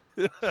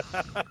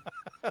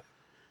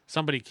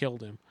 Somebody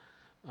killed him.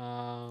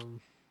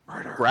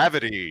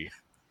 Gravity.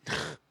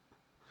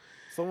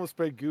 Someone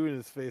sprayed goo in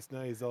his face.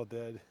 Now he's all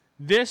dead.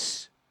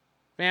 This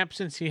vamp,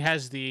 since he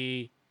has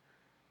the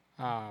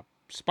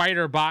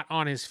spider bot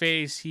on his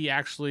face, he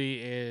actually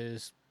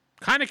is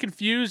kind of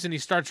confused and he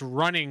starts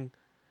running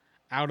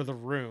out of the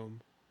room.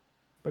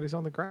 But he's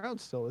on the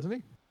ground still, isn't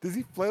he? Does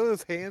he flail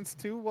his hands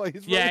too while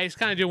he's Yeah, running? he's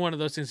kind of doing one of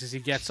those things as he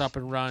gets up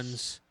and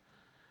runs.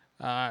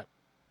 Let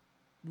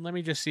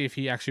me just see if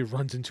he actually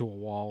runs into a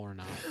wall or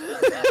not.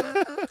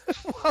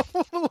 I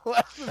want to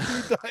laugh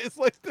if he dies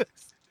like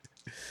this.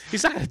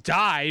 He's not gonna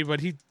die,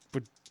 but he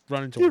would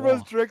run into He a wall.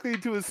 runs directly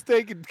into a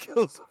stake and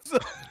kills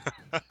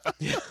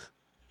himself.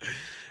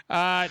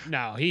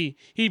 No, he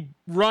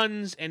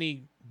runs and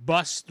he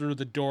busts through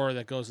the door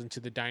that goes into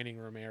the dining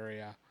room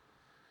area,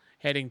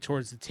 heading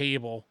towards the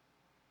table.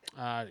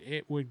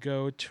 It would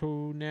go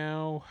to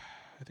now.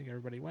 I think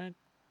everybody went.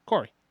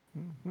 Corey,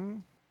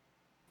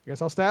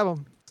 Guess I'll stab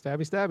him.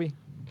 Stabby, stabby.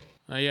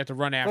 you have to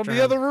run after From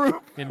the him other room.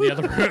 in the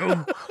other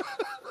room.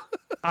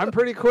 I'm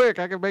pretty quick.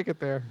 I can make it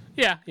there.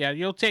 Yeah.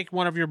 You'll take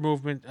one of your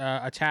movement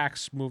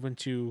attacks, moving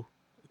to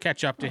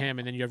catch up to him,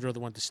 and then you have your other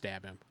one to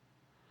stab him.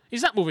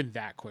 He's not moving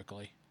that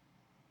quickly.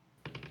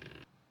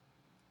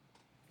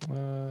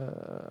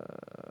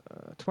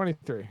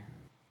 23.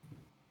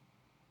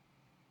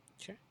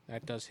 Okay,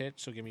 that does hit.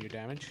 So give me your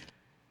damage.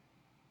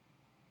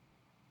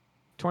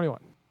 21.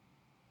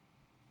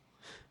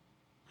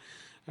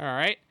 All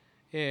right,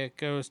 it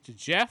goes to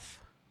Jeff.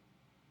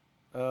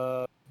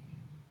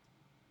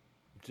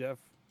 Jeff,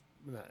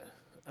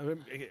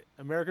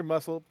 American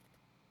Muscle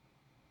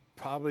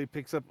probably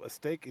picks up a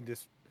stake and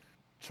just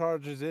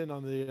charges in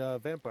on the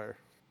vampire.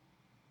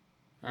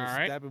 All Just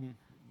right, Stab him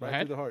Go right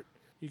ahead. through the heart.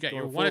 you got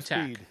Going your one full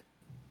attack. speed.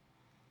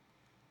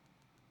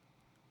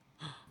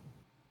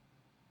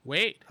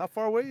 Wait. How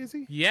far away is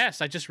he?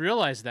 Yes, I just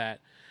realized that.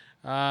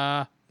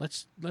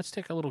 Let's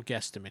take a little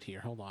guesstimate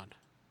here. Hold on.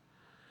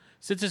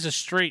 Since it's a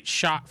straight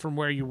shot from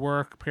where you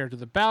were compared to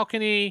the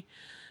balcony,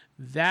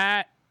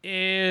 that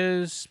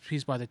is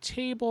he's by the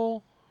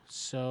table.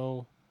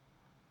 So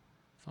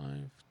 5,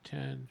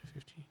 10,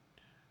 15,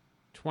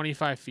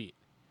 25 feet.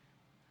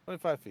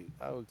 25 feet.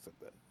 I will accept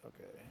that.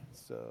 Okay,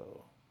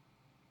 so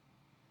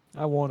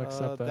I won't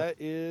accept that. that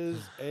is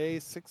a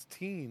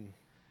 16.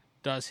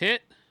 Does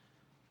hit.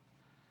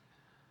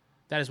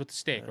 That is with the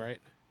stake, Yeah. right?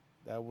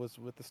 That was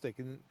with the stake.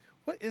 And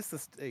what is the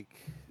stake?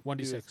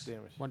 1d6. Do its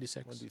damage.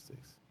 1d6. 1d6.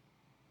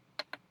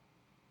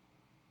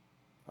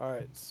 All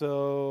right,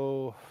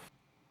 so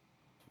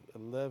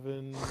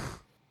 11.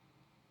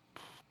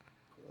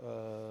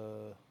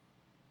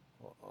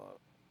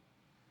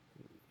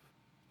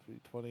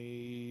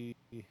 320.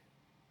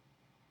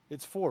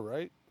 It's 4,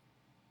 right?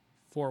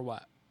 For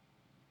what?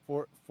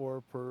 4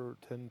 per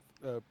 10.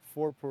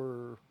 4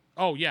 per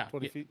Oh yeah.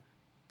 20 Yeah, feet.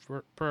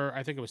 per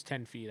I think it was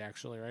 10 feet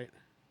actually, right?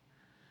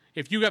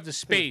 If you have the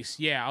space,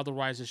 yeah.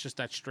 Otherwise, it's just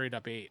that straight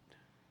up 8.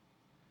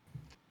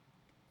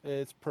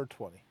 It's per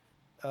 20.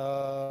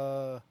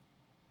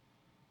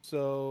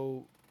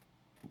 So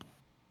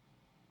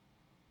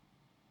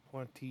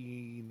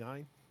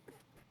 29.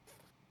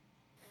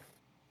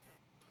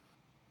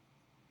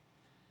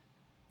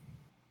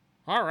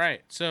 All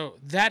right. So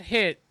that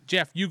hit,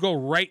 Jeff, you go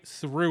right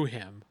through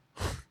him.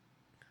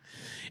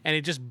 And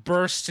it just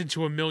bursts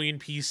into a million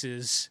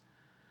pieces.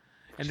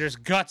 And there's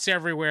guts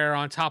everywhere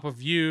on top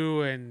of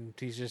you, and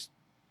he's just...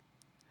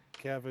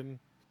 Kevin.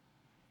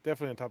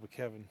 Definitely on top of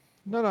Kevin.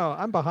 No,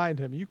 I'm behind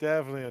him. You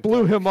Definitely on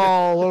blew top. him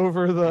all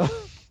over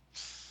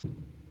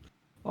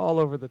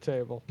the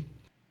table.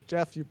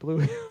 Jeff, you blew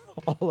him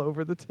all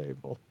over the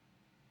table.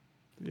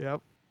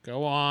 Yep.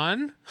 Go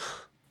on.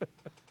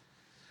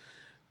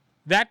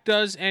 That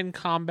does end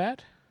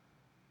combat.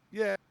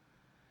 Yeah.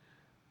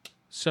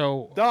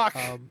 So, Doc.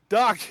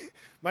 Doc.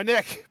 My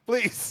neck,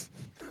 please.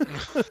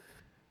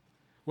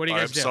 what do you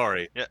I'm guys do?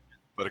 sorry, Yeah.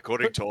 but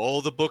according to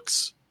all the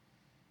books,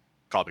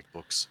 comic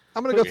books,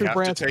 I'm gonna go we through have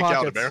Brant's to take out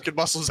pockets. American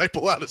muscles. I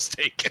pull out a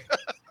steak.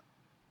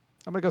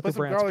 I'm gonna go Put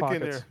through some Brant's garlic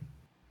in pockets.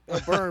 there.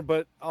 It'll burn,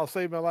 but I'll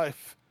save my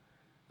life.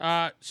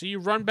 So you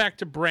run back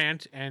to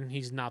Brant, and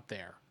he's not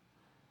there.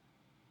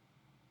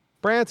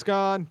 Brant's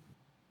gone.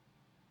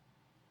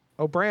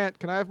 Oh, Brant,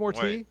 can I have more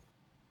tea? Wait.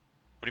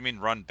 What do you mean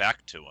run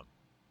back to him?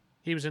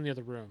 He was in the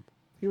other room.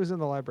 He was in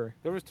the library.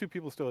 There was 2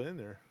 people still in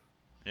there.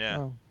 Yeah.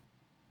 Oh.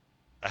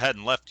 I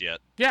hadn't left yet.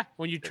 Yeah,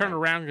 when you turn Yeah.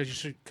 around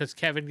because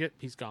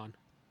he's gone.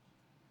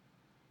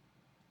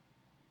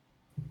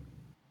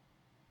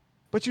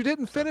 But you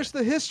didn't finish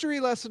the history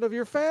lesson of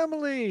your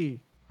family.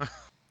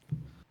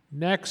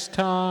 Next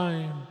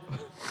time.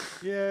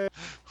 Yeah.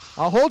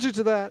 I'll hold you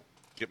to that.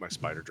 Get my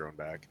spider drone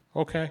back.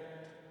 Okay.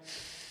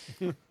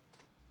 All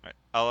right.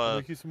 I'll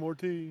Make you some more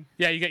tea.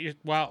 Yeah, you get your...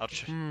 Well, I'll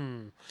ch-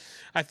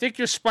 I think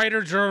your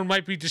spider drone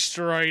might be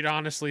destroyed,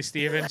 honestly,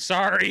 Steven.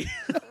 Sorry.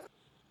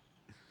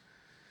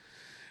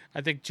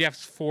 I think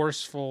Jeff's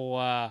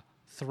forceful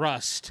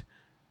thrust.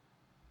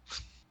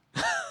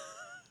 I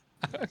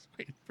was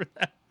waiting for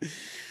that.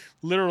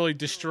 Literally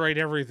destroyed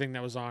everything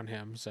that was on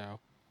him, so...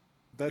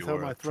 That's You how are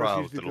my a thrusts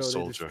proud usually go. little They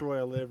soldier.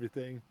 destroy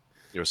everything.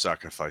 Your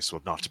sacrifice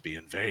will not be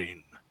in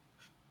vain.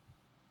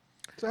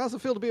 So how's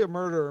it feel to be a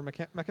murderer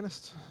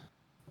mechanist?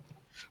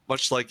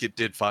 Much like it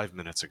did 5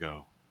 minutes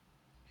ago.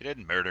 He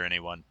didn't murder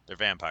anyone. They're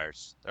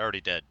vampires. They're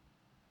already dead.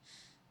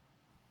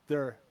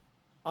 They're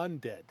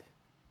undead.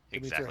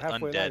 It means they're Exactly.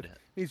 halfway Undead. alive.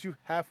 Means you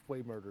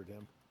halfway murdered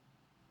him.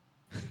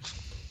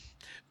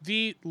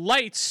 The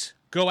lights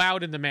go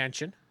out in the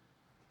mansion.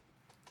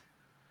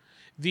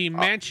 The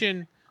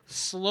mansion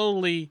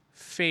slowly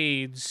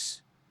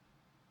fades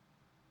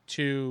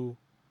to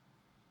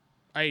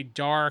a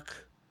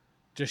dark,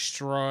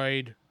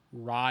 destroyed,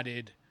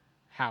 rotted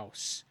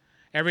house.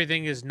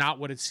 Everything is not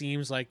what it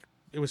seems like.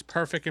 It was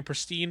perfect and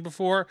pristine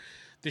before.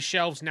 The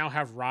shelves now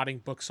have rotting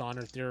books on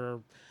it.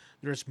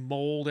 There's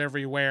mold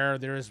everywhere.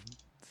 There's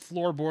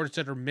floorboards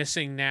that are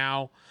missing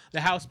now.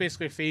 The house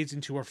basically fades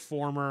into a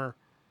former,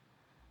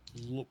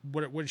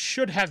 what it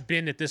should have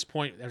been at this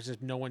point. There's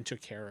just no one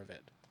took care of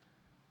it.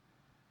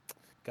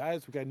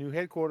 Guys, we got a new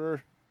headquarters.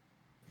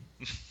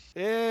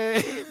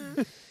 Hey!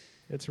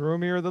 It's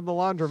roomier than the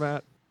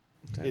laundromat.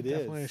 It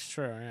Definitely is. is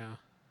true, yeah.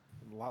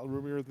 A lot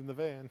roomier than the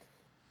van.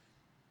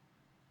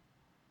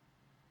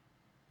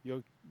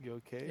 You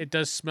okay? It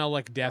does smell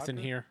like death in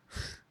Doctor? here.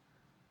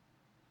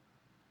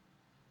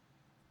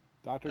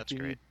 Doctor, That's can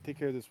you great. take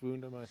care of this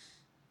wound on my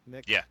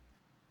neck? Yeah.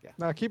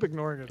 Nah, keep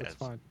ignoring it. Yeah, It's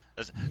fine.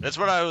 That's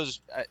what I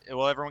was.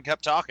 Well, everyone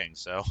kept talking,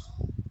 so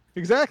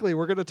Exactly.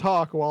 We're gonna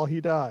talk while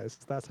he dies.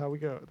 That's how we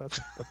go.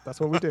 That's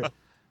what we do.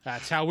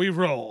 That's how we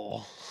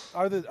roll.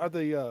 Are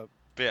the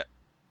yeah.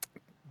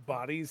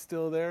 bodies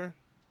still there?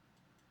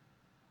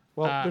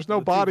 Well, there's no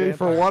the two body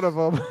for vampires. one of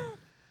them.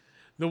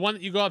 The one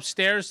that you go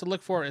upstairs to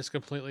look for is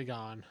completely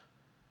gone.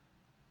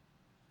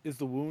 Is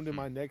the wound in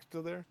my neck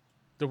still there?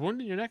 The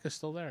wound in your neck is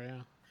still there,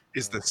 yeah.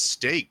 Is the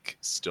steak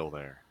still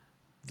there?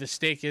 The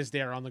stake is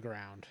there on the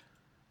ground.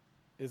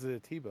 Is it a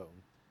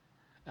T-bone?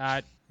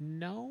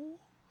 No,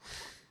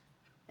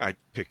 I'd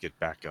pick it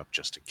back up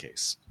just in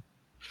case.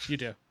 you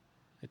do.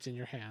 It's in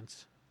your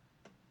hands.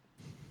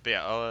 But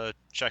yeah, I'll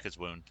check his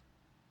wound.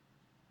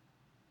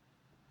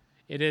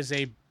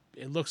 It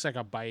looks like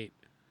a bite.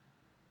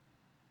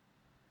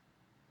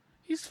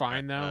 He's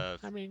fine, though.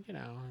 I mean,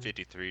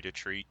 53 to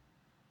treat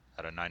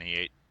out of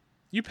 98.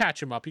 you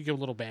patch him up. You give a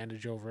little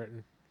bandage over it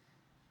and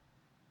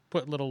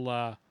put little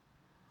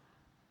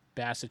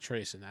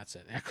Bacitracin, and that's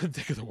it. I couldn't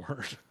think of the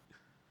word.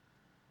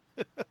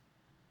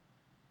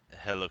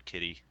 Hello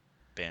Kitty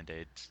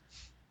band-aids.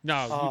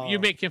 No, you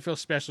Oh. make him feel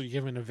special. You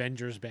give him an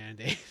Avengers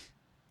Band-Aid.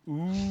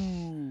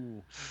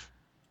 Ooh.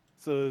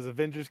 So is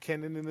Avengers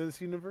canon in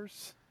this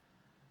universe?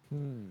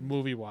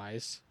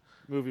 Movie-wise.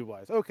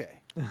 Movie-wise. Okay.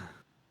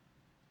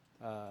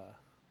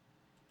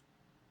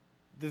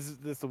 Does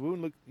the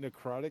wound look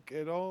necrotic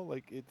at all?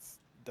 Like it's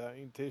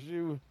dying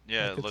tissue?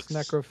 Yeah, Like it it's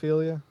looks.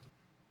 necrophilia.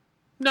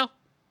 No,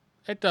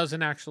 it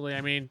doesn't actually.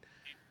 I mean,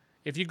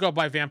 if you go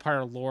by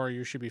vampire lore,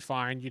 you should be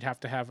fine. You'd have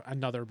to have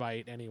another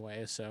bite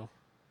anyway, so...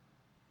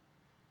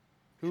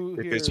 Who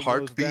If here his knows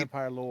heartbeat-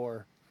 vampire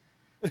lore?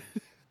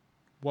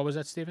 What was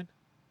that, Steven?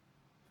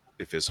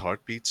 If his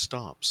heartbeat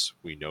stops,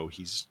 we know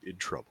he's in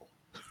trouble.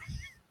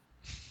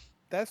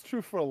 That's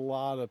true for a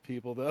lot of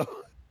people, though.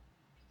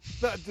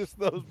 Not just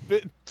those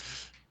bitten.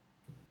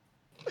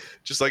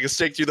 Just like a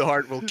stake through the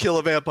heart will kill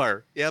a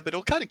vampire. Yeah, but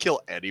it'll kind of kill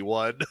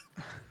anyone.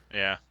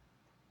 Yeah.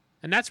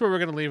 And that's where we're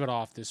going to leave it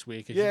off this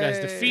week. Is you guys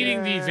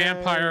defeating the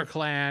vampire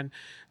clan,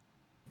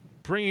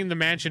 bringing the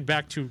mansion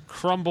back to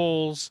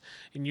crumbles,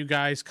 and you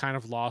guys kind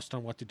of lost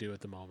on what to do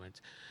at the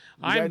moment.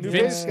 I'm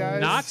Vince,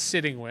 not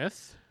sitting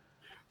with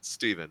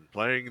Steven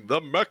playing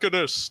the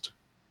Mechanist.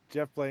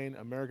 Jeff playing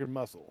American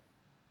Muscle.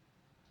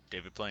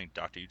 David playing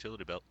Dr.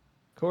 Utility Belt.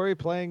 Corey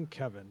playing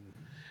Kevin.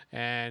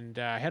 And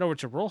head over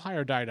to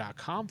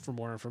rollhighordie.com for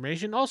more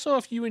information. Also,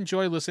 if you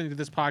enjoy listening to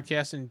this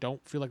podcast and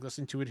don't feel like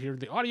listening to it here in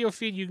the audio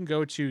feed, you can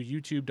go to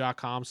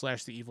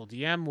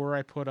youtube.com/theevildm, where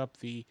I put up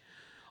the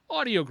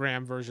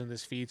audiogram version of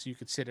this feed so you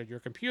could sit at your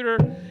computer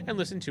and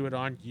listen to it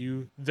on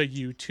the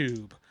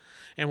YouTube.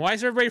 And why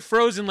is everybody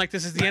frozen like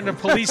this is the end of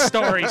Police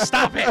Story?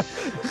 Stop it!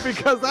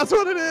 Because that's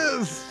what it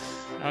is.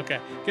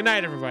 Okay. Good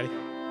night, everybody.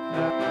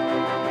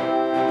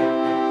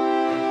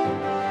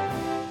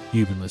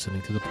 You've been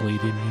listening to the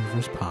Palladium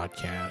Universe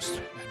podcast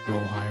at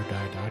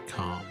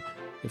rollhighordie.com.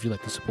 If you'd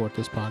like to support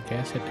this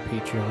podcast, head to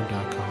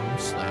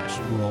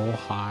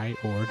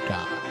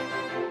patreon.com/rollhighordie.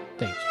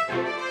 Thank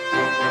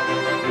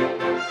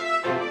you.